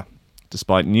disorder.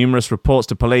 Despite numerous reports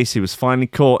to police, he was finally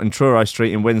caught in Truro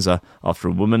Street in Windsor after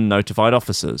a woman notified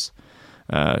officers.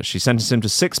 She sentenced him to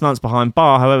 6 months behind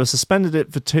bar, however suspended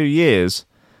it for 2 years,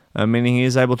 meaning he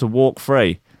is able to walk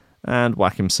free and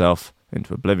whack himself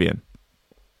into oblivion.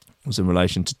 It was in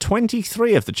relation to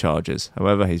 23 of the charges.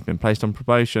 However, he's been placed on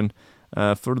probation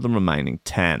for the remaining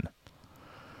 10.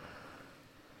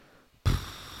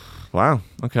 Wow,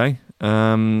 okay.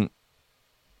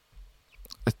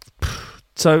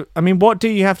 So, I mean, what do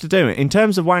you have to do? In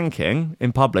terms of wanking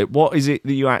in public, what is it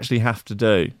that you actually have to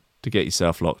do to get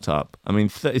yourself locked up? I mean,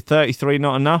 33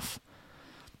 not enough?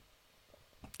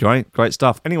 Great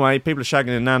stuff. Anyway, people are shagging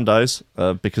in Nando's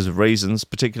because of reasons,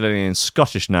 particularly in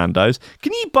Scottish Nando's.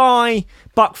 Can you buy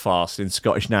Buckfast in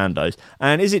Scottish Nando's?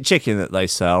 And is it chicken that they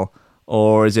sell,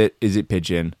 or is it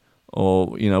pigeon?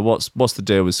 Or, what's the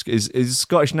deal with... Is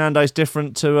Scottish Nando's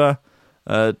different to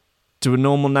a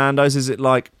normal Nando's? Is it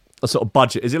like a sort of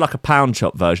budget? Is it like a pound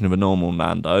shop version of a normal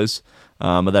Nando's?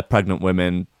 Are there pregnant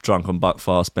women drunk on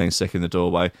Buckfast being sick in the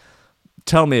doorway?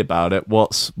 Tell me about it.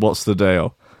 What's the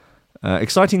deal?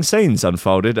 Exciting scenes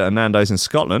unfolded at a Nando's in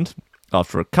Scotland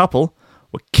after a couple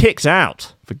were kicked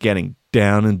out for getting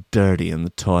down and dirty in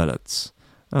the toilets.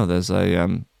 Oh, there's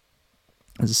a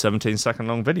 17-second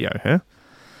long video here.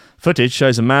 Footage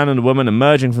shows a man and a woman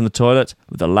emerging from the toilet,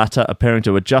 with the latter appearing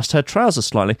to adjust her trousers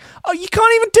slightly. Oh, you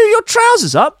can't even do your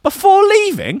trousers up before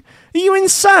leaving? Are you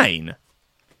insane?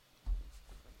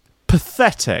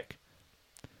 Pathetic.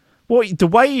 The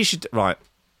way you should... Right.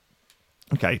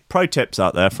 Okay, pro tips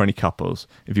out there for any couples.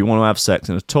 If you want to have sex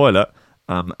in a toilet,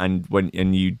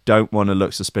 and you don't want to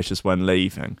look suspicious when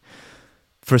leaving,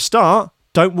 for a start,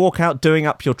 don't walk out doing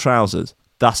up your trousers.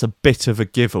 That's a bit of a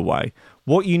giveaway.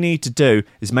 What you need to do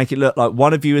is make it look like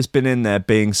one of you has been in there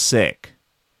being sick.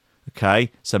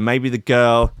 Okay? So maybe the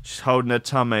girl, she's holding her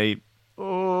tummy,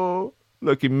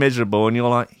 looking miserable, and you're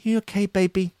like, you okay,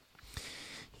 baby?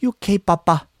 You okay,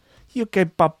 papa? You okay,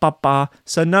 papa?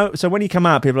 So when you come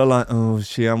out, people are like, oh, is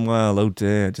she unwell? Oh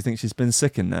dear, do you think she's been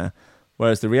sick in there?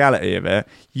 Whereas the reality of it,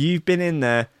 you've been in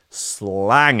there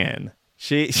slanging.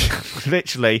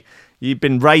 Literally, you've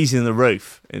been raising the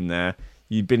roof in there.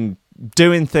 You've been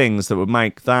doing things that would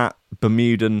make that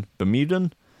Bermudian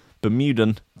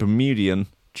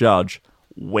judge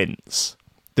wince.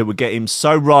 That would get him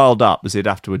so riled up as he'd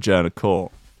have to adjourn a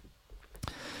court.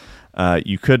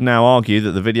 You could now argue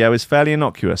that the video is fairly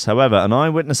innocuous. However, an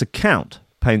eyewitness account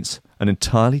paints an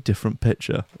entirely different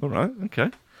picture. All right,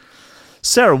 okay.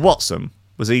 Sarah Watson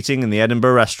was eating in the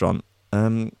Edinburgh restaurant.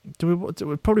 Do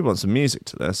we probably want some music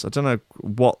to this? I don't know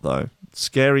what though.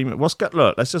 Scary.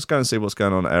 Look, let's just go and see what's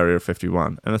going on at Area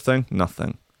 51. Anything?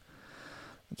 Nothing.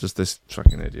 Just this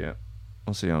fucking idiot.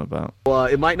 What's he on about?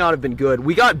 It might not have been good.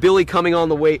 We got Billy coming on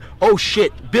the way. Oh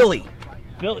shit, Billy.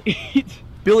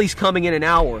 Billy's coming in an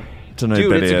hour. Don't know who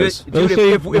Billy is. Dude,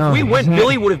 if we went,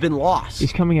 Billy would have been lost.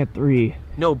 He's coming at 3.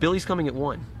 No, Billy's coming at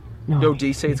 1. No,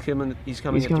 D say he's coming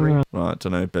at 3. Right,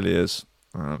 don't know who Billy is.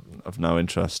 Of no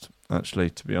interest, actually,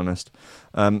 to be honest.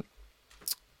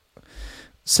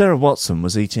 Sarah Watson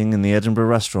was eating in the Edinburgh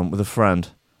restaurant with a friend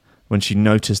when she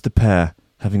noticed the pair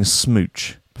having a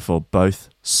smooch before both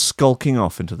skulking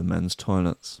off into the men's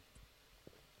toilets.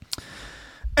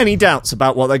 Any doubts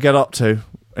about what they get up to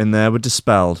in there were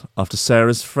dispelled after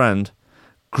Sarah's friend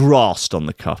grasped on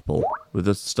the couple with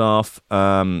the staff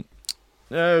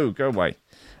No, go away.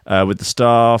 With the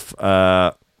staff.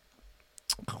 1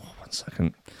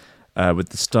 second. With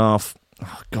the staff.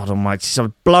 Oh, God almighty.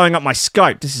 I'm blowing up my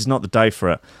Skype. This is not the day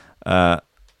for it.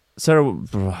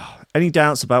 Sarah, any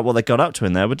doubts about what they got up to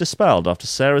in there were dispelled after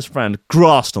Sarah's friend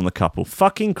grassed on the couple.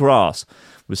 Fucking grass.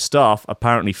 With staff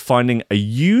apparently finding a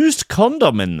used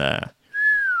condom in there.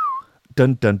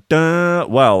 Dun dun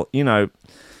dun. Well, you know,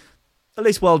 at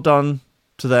least well done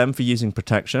to them for using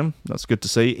protection. That's good to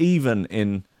see, even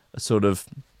in a sort of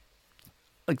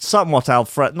like somewhat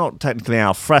not technically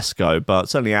al fresco, but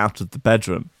certainly out of the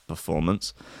bedroom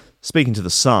performance. Speaking to the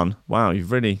Sun, wow,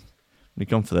 you've really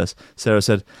gone for this. Sarah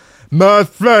said, "My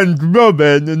friend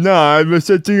Robin and I were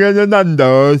sitting in the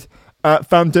Nando's at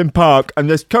Fountain Park, and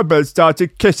this couple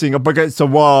started kissing up against the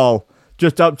wall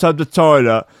just outside the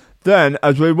toilet. Then,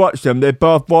 as we watched them, they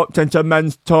both walked into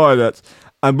men's toilets,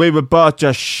 and we were both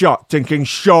just shocked, thinking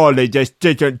surely this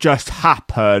didn't just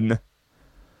happen.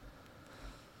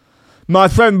 My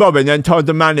friend Robin then told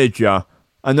the manager,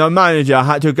 and the manager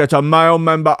had to get a male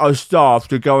member of staff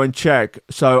to go and check.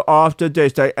 So after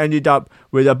this, they ended up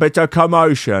with a bit of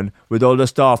commotion with all the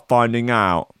staff finding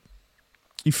out."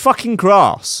 You fucking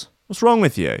grass. What's wrong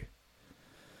with you?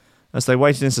 As they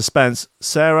waited in suspense,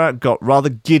 Sarah got rather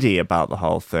giddy about the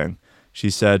whole thing. She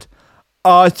said,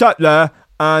 "I sat there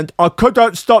and I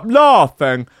couldn't stop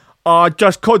laughing. I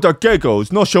just couldn't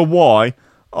giggles, not sure why.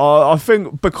 I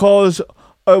think because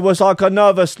it was like a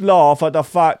nervous laugh at the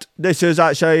fact this is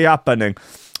actually happening.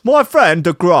 My friend,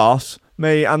 the grass,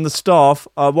 me and the staff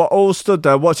were all stood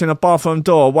there watching the bathroom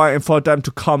door waiting for them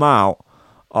to come out.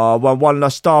 When one of the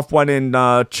staff went in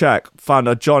check, found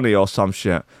a Johnny or some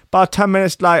shit. About 10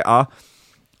 minutes later,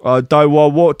 they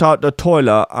walked out the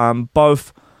toilet and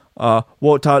both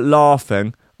walked out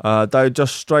laughing. They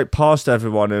just straight past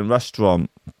everyone in the restaurant."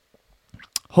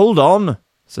 "Hold on,"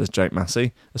 says Jake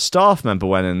Massey. "A staff member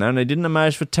went in there and they didn't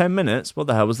emerge for 10 minutes. What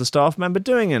the hell was the staff member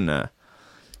doing in there?"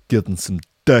 "Getting some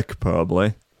dick,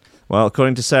 probably." Well,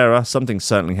 according to Sarah, something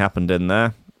certainly happened in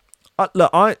there.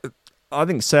 Look, I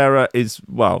think Sarah is,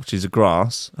 well, she's a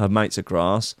grass. Her mate's a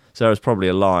grass. Sarah's probably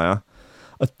a liar.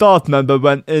 "A staff member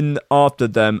went in after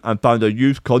them and found a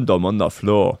used condom on the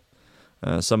floor."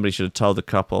 Somebody should have told the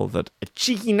couple that a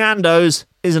cheeky Nando's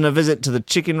isn't a visit to the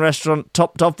chicken restaurant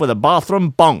topped off with a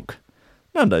bathroom bonk.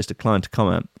 Nando's declined to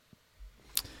comment.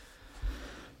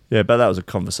 Yeah, but that was a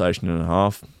conversation and a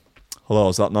half. "Hello,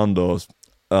 is that Nando's?"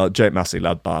 Jake Massey,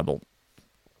 Lad Bible.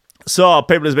 "So,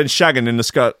 people has been shagging in the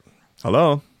skirt."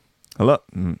 "Hello? Hello?"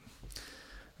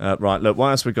 Right, look, what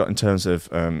else we got in terms of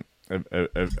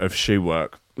shoe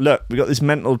work? Look, we got this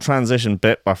mental transition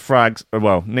bit by Frags,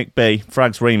 Nick B,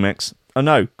 Frags remix. Oh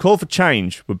no, Call for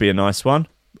Change would be a nice one.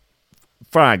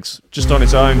 Frags, just on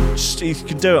his own. He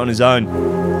can do it on his own.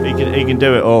 He can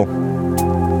do it all.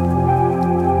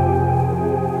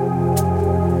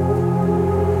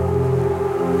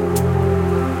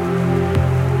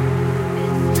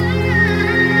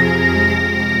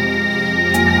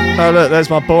 Oh look, there's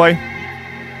my boy,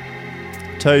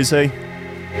 Tozy.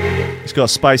 He's got a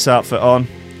space outfit on.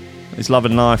 He's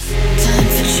loving life.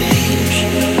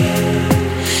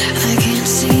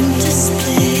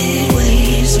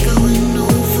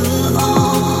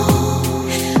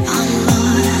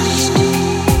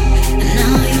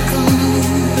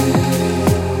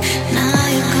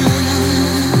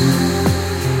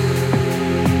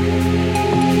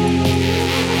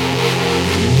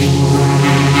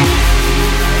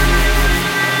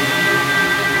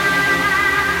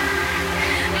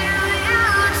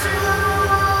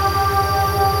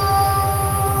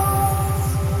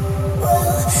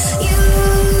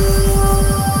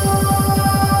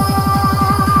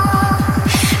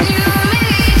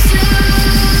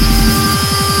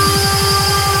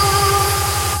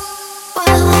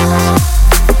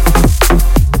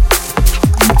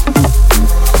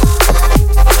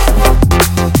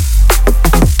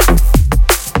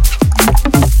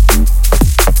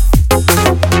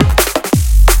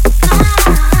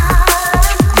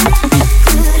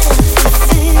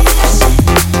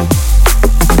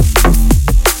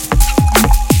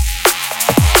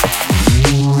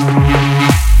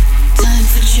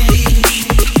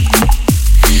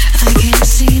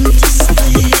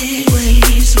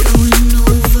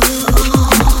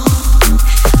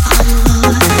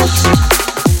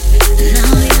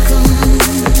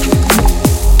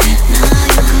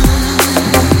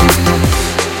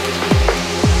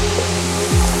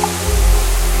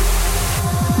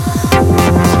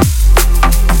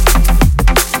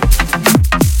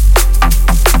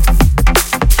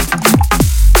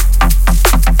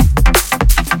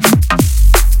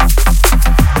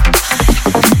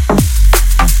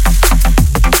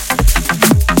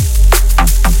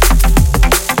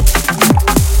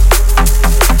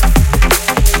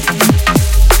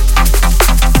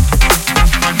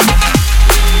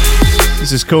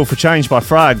 Call for Change by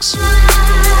Frags.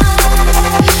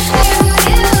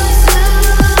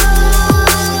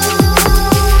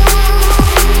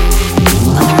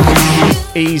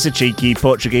 He's a cheeky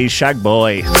Portuguese shag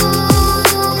boy.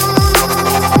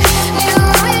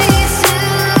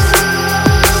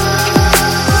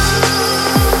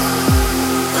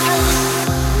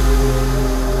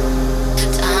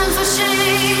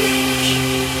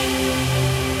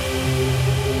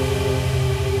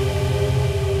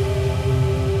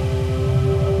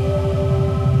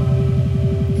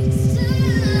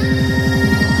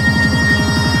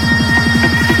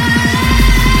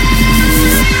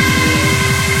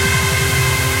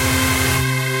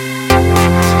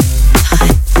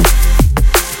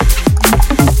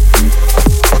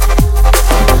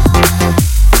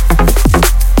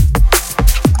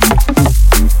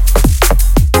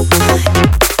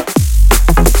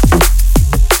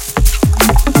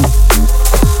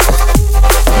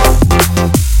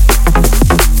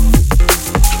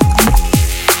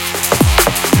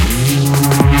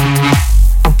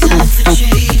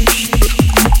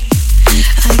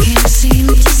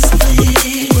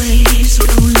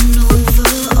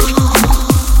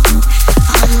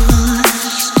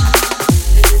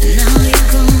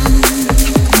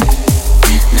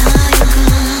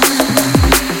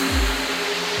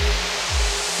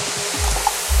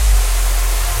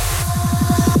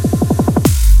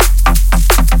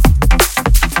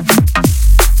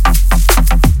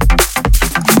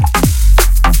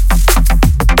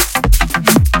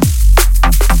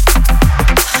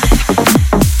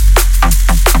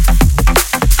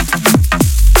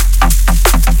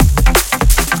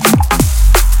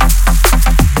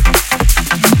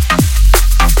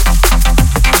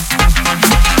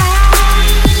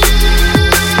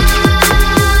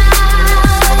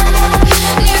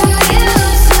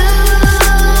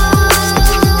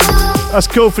 That's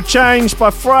Call for Change by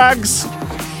Frags.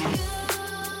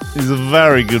 He's a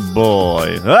very good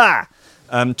boy.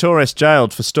 Tourists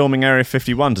jailed for storming Area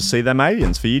 51 to see them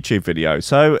aliens for YouTube video.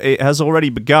 So it has already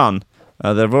begun.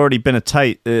 There have already been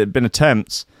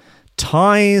attempts.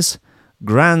 Thijs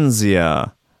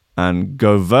Granzier and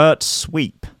Govert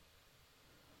Sweep.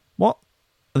 What?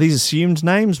 Are these assumed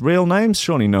names? Real names?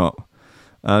 Surely not.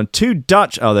 Two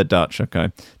Dutch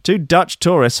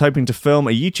tourists hoping to film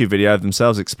a YouTube video of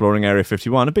themselves exploring Area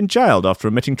 51 have been jailed after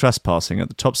admitting trespassing at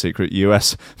the top-secret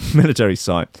US military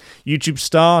site. YouTube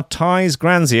star Thijs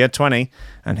Granzier, 20,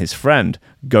 and his friend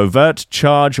Govert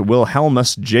Charge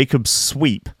Wilhelmus Jacob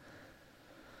Sweep.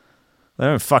 They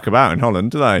don't fuck about in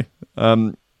Holland, do they?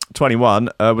 21,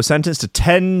 were sentenced to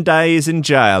 10 days in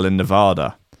jail in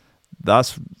Nevada.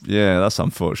 That's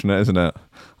unfortunate, isn't it?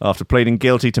 After pleading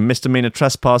guilty to misdemeanor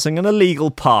trespassing and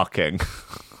illegal parking.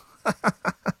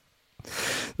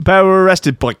 The pair were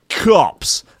arrested by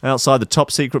cops outside the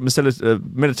top-secret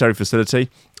military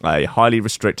facility, a highly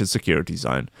restricted security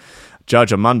zone. A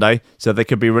judge on Monday said they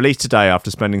could be released today after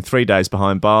spending 3 days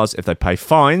behind bars if they pay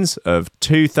fines of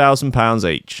 £2,000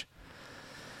 each.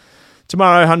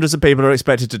 Tomorrow, hundreds of people are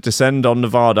expected to descend on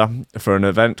Nevada for an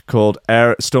event called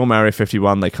Storm Area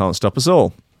 51 They Can't Stop Us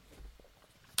All,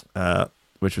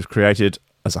 which was created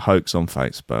as a hoax on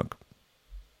Facebook.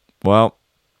 Well,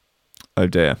 oh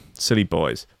dear, silly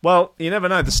boys. Well, you never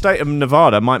know. The state of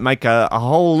Nevada might make a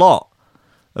whole lot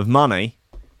of money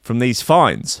from these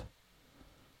fines.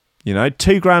 You know,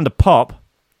 $2,000 a pop.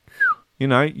 You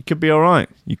know, you could be all right.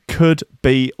 You could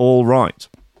be all right.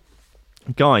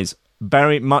 Guys,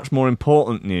 very much more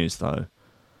important news, though.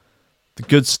 The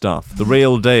good stuff. The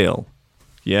real deal.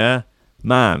 Yeah?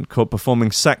 Man caught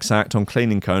performing sex act on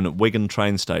cleaning cone at Wigan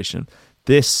train station.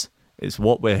 This is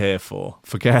what we're here for.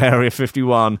 Forget Area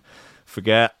 51.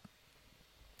 Forget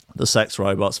the sex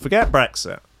robots. Forget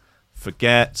Brexit.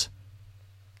 Forget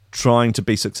trying to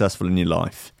be successful in your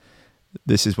life.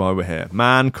 This is why we're here.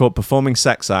 Man caught performing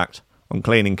sex act on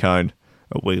cleaning cone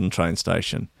at Wigan train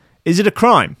station. Is it a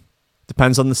crime?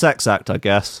 Depends on the sex act, I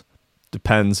guess.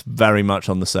 Depends very much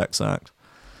on the sex act.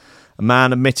 A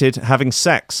man admitted having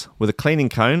sex with a cleaning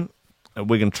cone at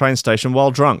Wigan train station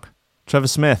while drunk. Trevor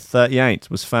Smith,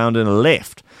 38, was found in a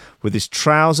lift with his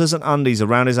trousers and undies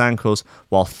around his ankles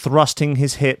while thrusting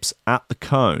his hips at the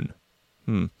cone.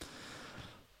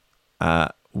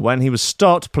 When he was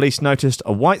stopped, police noticed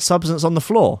a white substance on the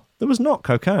floor that was not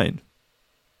cocaine.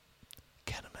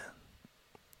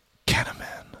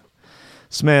 Ketamine.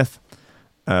 Smith,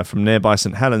 from nearby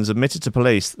St Helens, admitted to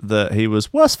police that he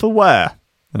was worse for wear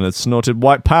and had snorted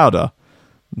white powder.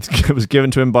 It was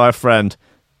given to him by a friend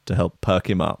to help perk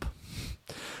him up.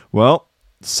 Well,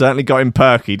 certainly got him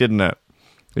perky, didn't it?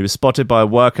 He was spotted by a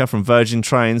worker from Virgin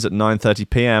Trains at 9:30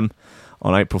 p.m.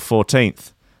 on April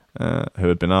 14th who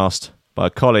had been asked by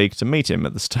a colleague to meet him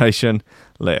at the station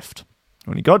lift.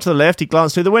 When he got to the lift, he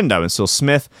glanced through the window and saw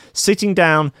Smith sitting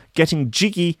down, getting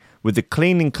jiggy with the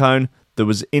cleaning cone that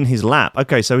was in his lap.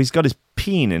 Okay, so he's got his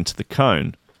peen into the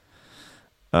cone.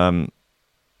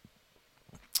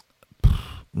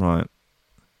 Right.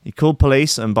 He called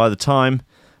police, and by the time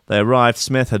they arrived,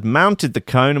 Smith had mounted the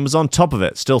cone and was on top of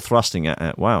it, still thrusting at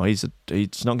it. Wow, he's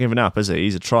not giving up, is he?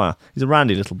 He's a trier. He's a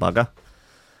randy little bugger.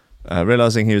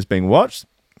 Realising he was being watched,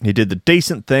 he did the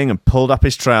decent thing and pulled up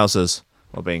his trousers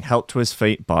while being helped to his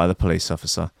feet by the police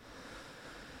officer.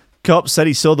 Cops said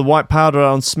he saw the white powder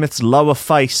on Smith's lower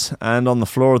face and on the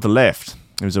floor of the lift.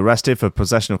 He was arrested for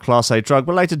possession of Class A drug,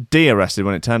 but later de-arrested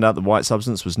when it turned out the white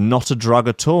substance was not a drug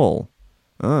at all.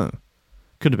 Oh.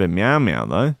 Could have been Meow Meow,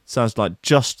 though. Sounds like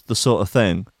just the sort of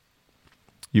thing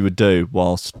you would do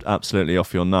whilst absolutely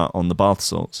off your nut on the bath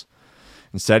salts.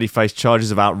 Instead, he faced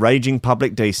charges of outraging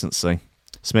public decency.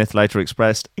 Smith later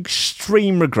expressed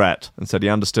extreme regret and said he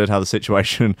understood how the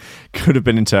situation could have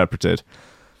been interpreted.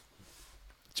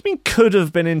 What do you mean could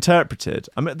have been interpreted?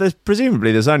 I mean,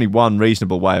 presumably there's only one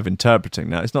reasonable way of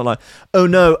interpreting that. It's not like, oh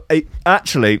no, there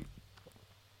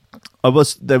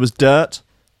was dirt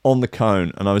on the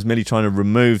cone and I was merely trying to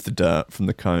remove the dirt from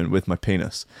the cone with my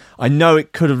penis. I know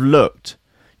it could have looked,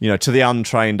 to the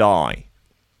untrained eye,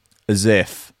 as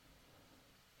if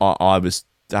I was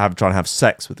trying to have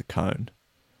sex with the cone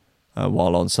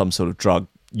while on some sort of drug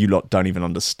you lot don't even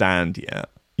understand yet.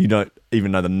 You don't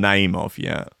even know the name of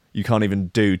yet. You can't even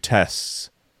do tests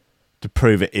to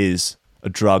prove it is a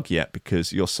drug yet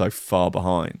because you're so far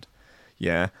behind.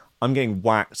 Yeah, I'm getting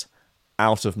whacked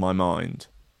out of my mind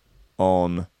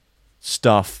on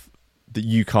stuff that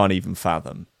you can't even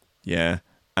fathom. Yeah,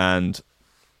 and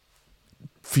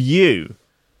for you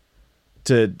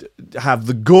to have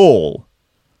the gall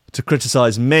to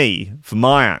criticize me for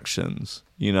my actions,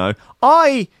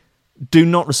 I do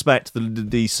not respect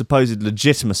the supposed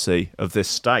legitimacy of this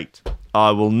state.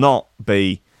 I will not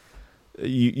be.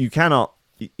 You cannot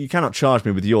charge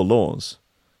me with your laws.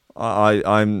 I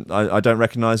don't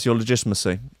recognise your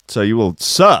legitimacy. So you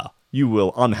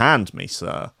will unhand me,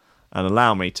 sir, and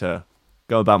allow me to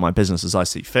go about my business as I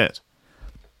see fit.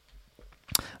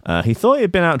 He thought he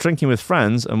had been out drinking with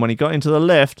friends, and when he got into the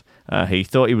lift, he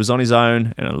thought he was on his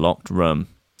own in a locked room.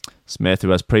 Smith, who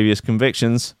has previous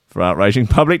convictions for outraging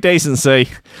public decency,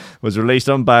 was released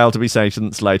on bail to be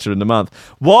sentenced later in the month.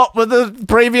 What were the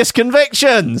previous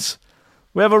convictions?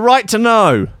 We have a right to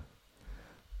know.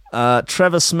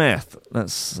 Trevor Smith.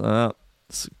 Let's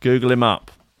Google him up.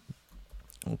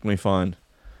 What can we find?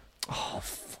 Oh,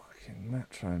 fucking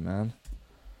Metro, man.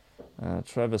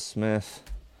 Trevor Smith.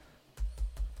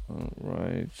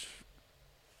 Outrage.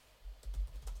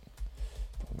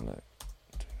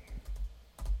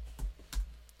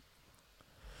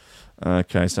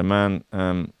 Okay, so man,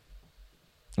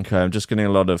 okay, I'm just getting a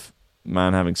lot of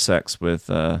man having sex with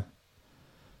the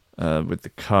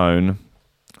cone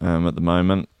at the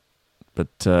moment, but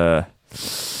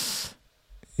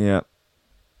yeah,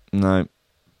 no,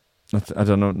 I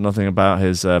don't know nothing about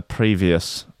his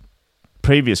previous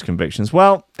convictions.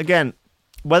 Well, again,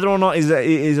 whether or not it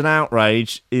is an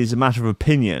outrage is a matter of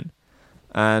opinion,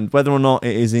 and whether or not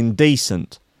it is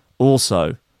indecent,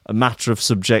 also a matter of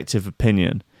subjective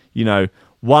opinion.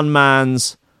 One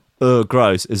man's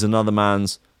gross is another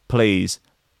man's please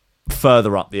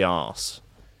further up the arse.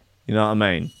 You know what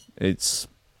I mean? I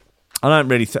don't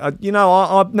really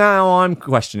now I'm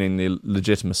questioning the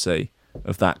legitimacy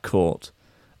of that court.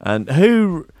 And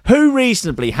who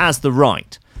reasonably has the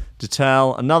right to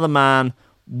tell another man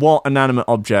what inanimate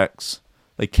objects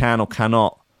they can or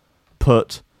cannot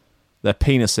put their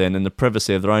penis in the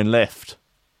privacy of their own lift?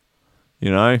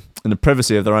 In the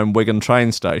privacy of their own Wigan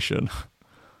train station.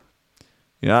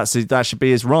 That should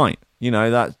be his right.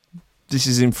 That this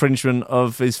is infringement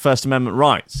of his First Amendment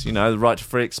rights. The right to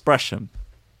free expression.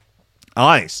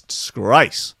 It's a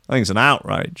disgrace. I think it's an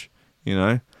outrage.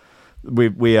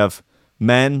 We have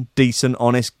men, decent,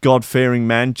 honest, God-fearing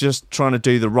men, just trying to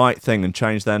do the right thing and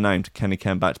change their name to Kenny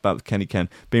Ken, back to back with Kenny Ken,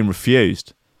 being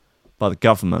refused by the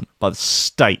government, by the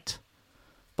state,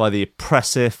 by the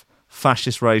oppressive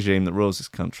fascist regime that rules this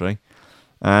country,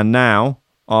 and now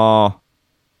our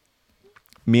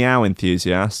meow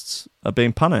enthusiasts are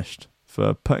being punished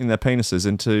for putting their penises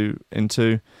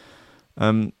into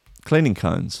cleaning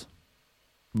cones,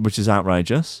 which is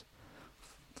outrageous.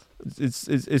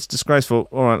 It's disgraceful.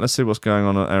 All right, let's see what's going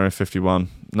on at Area 51.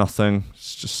 Nothing.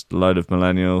 It's just a load of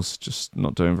millennials just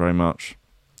not doing very much.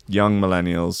 Young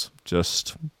millennials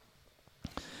just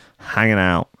hanging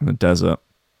out in the desert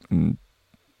and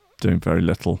doing very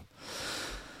little.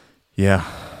 Yeah.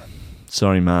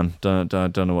 Sorry, man. Don't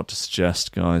know what to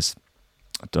suggest, guys.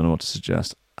 I don't know what to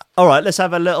suggest. All right, let's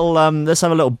have a little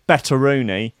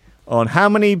betteroonie on how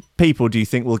many people do you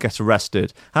think will get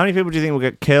arrested? How many people do you think will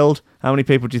get killed? How many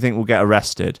people do you think will get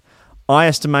arrested? I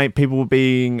estimate people will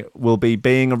be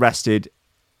being arrested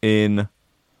in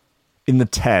the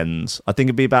tens. I think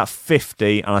it'd be about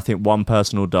 50, and I think one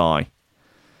person will die.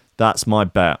 That's my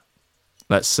bet.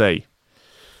 Let's see.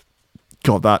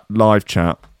 God, that live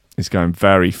chat is going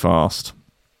very fast.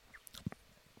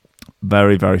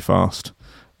 Very, very fast.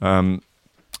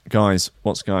 Guys,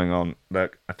 what's going on?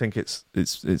 Look, I think it's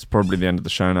probably the end of the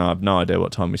show now. I've no idea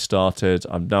what time we started.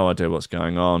 I've no idea what's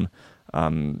going on.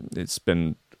 It's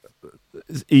been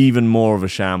even more of a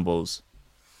shambles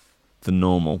than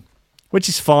normal, which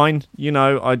is fine. You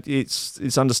know,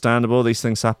 it's understandable. These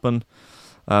things happen.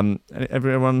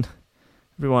 Everyone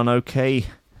okay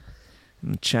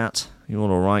in the chat? You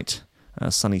all right?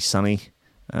 Sunny,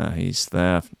 he's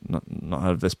there. I've not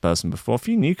heard of this person before. A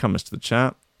few newcomers to the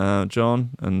chat,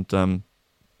 John and a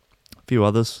few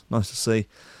others. Nice to see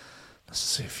a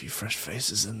few fresh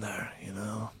faces in there. You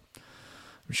know,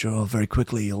 I'm sure very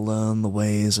quickly you'll learn the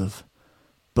ways of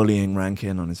bullying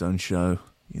Rankin on his own show.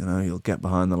 You know, you'll get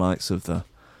behind the likes of the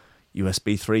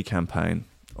USB 3 campaign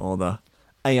or the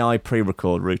AI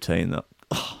pre-record routine that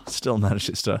still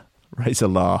manages to raise a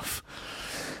laugh.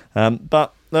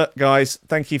 But look, guys,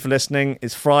 thank you for listening.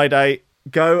 It's Friday.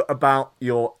 Go about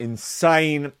your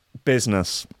insane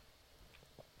business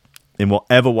in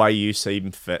whatever way you see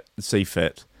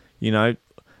fit. You know,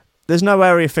 there's no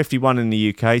Area 51 in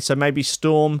the UK, so maybe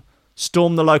storm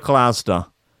the local Asda.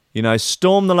 You know,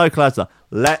 storm the local Asda.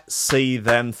 Let's see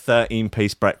them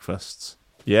 13-piece breakfasts.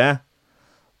 Yeah?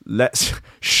 Let's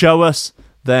show us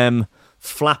them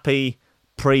flappy,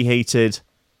 preheated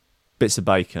bits of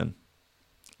bacon.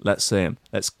 Let's see them.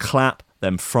 Let's clap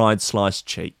them fried sliced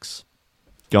cheeks.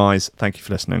 Guys, thank you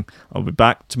for listening. I'll be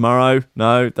back tomorrow.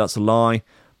 No, that's a lie.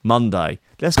 Monday.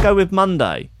 Let's go with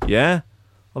Monday. Yeah?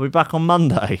 I'll be back on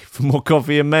Monday for more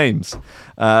coffee and memes.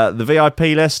 The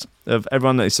VIP list of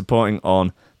everyone that is supporting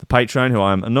on the Patreon, who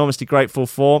I am enormously grateful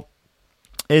for,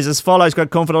 is as follows: Greg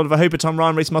Conford, Oliver Hooper, Tom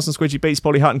Ryan, Reese Moss and Squidgy Beats,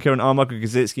 Polly Hutton, Kieran R, Michael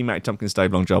Gazitsky, Matty Tompkins,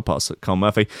 Dave Long, Joel Potts, Carl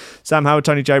Murphy, Sam Howard,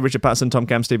 Tony J, Richard Patterson, Tom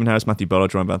Cam, Stephen Harris, Matthew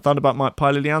Bollard, Ryan Van Thunderbuck, Mike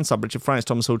Pye, Lillian, Sub, Richard Franks,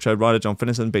 Thomas Hall, Joe Ryder, John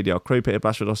Finnison, BDR Crew, Peter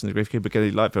Bashford, Austin the Grief Keeper,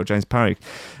 Gilly Lightfield, James Parry,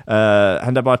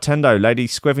 Hendo Bartendo, Lady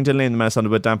Squiffington, Lee, the Mayor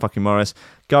Underwood, Dan fucking Morris,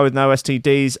 Go with No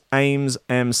STDs, Ames,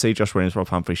 MC, Josh Williams, Rob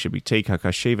Humphrey, Shibby T,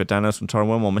 Coco Shiva, Dan Ellis from Torren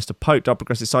Wilmore, Mr. Pope, Double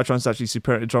Progressive Cytrons, actually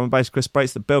superior to drum and bass, Chris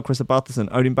Bates, The Bill, Chris Barthelson,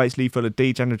 Odin Bates, Lee Fuller,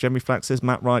 D, General Jemmy Flaxes,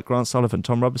 Matt Wright, Grant Sullivan,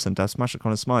 Tom Robertson, Dad Smasher,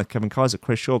 Connor Smythe, Kevin Kaiser,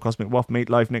 Chris Shaw, Cosmic Waff,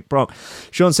 Meatloaf, Nick Brock,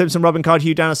 Sean Simpson, Robin Card,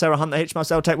 Hugh Downer, Sarah Hunt, The Hitch,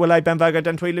 Marcel Tech, Willay, Ben Virgo,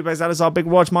 Den Tweedley, Bez Alizar, Big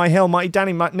Watch, My Hill, Mighty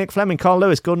Danny, Nick Fleming, Carl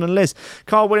Lewis, Gordon and Liz,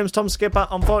 Carl Williams, Tom Skipper,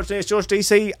 unfortunately it's George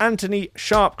DC, Anthony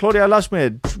Sharp, Claudio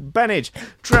Lushmid, Benage,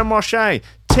 Trem Roche,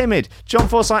 Timid, John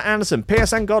Forsyth Anderson,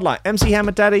 PSN Godlike, MC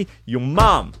Hammer Daddy, your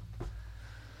mum,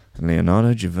 and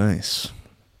Leonardo Gervais.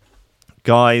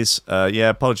 Guys,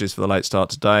 apologies for the late start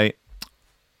today.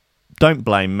 Don't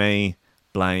blame me,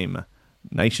 blame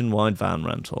Nationwide Van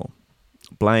Rental.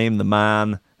 Blame the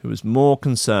man who was more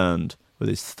concerned with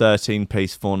his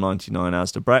 13-piece $4.99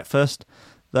 Asda breakfast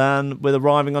than with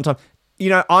arriving on time.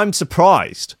 You know, I'm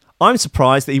surprised. I'm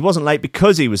surprised that he wasn't late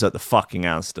because he was at the fucking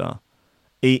Asda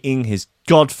eating his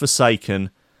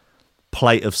godforsaken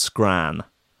plate of scran.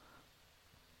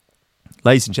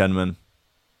 Ladies and gentlemen,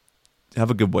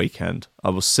 have a good weekend. I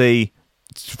will see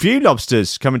a few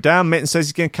lobsters coming down. Mitten says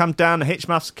he's going to come down. The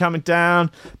Hitchmuffs are coming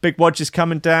down. Big Wodge is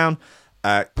coming down.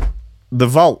 The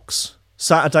Volks,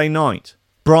 Saturday night.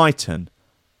 Brighton.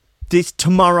 This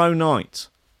tomorrow night.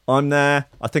 I'm there.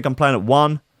 I think I'm playing at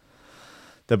 1.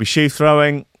 There'll be shoe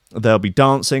throwing. There'll be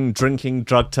dancing, drinking,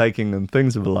 drug taking, and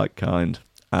things of the like kind.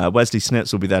 Wesley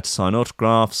Snips will be there to sign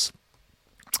autographs.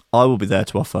 I will be there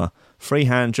to offer free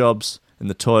hand jobs in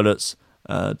the toilets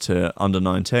to under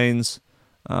 19s.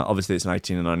 Obviously, it's an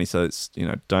 18 and only, so it's, you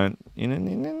know, don't.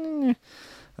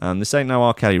 This ain't no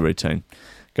R. Kelly routine.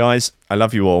 Guys, I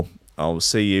love you all. I will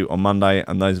see you on Monday,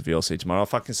 and those of you I'll see tomorrow, I'll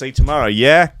fucking see tomorrow.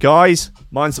 Yeah, guys,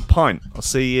 mine's a pint. I'll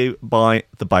see you by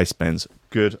the bass bins.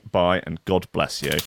 Goodbye, and God bless you.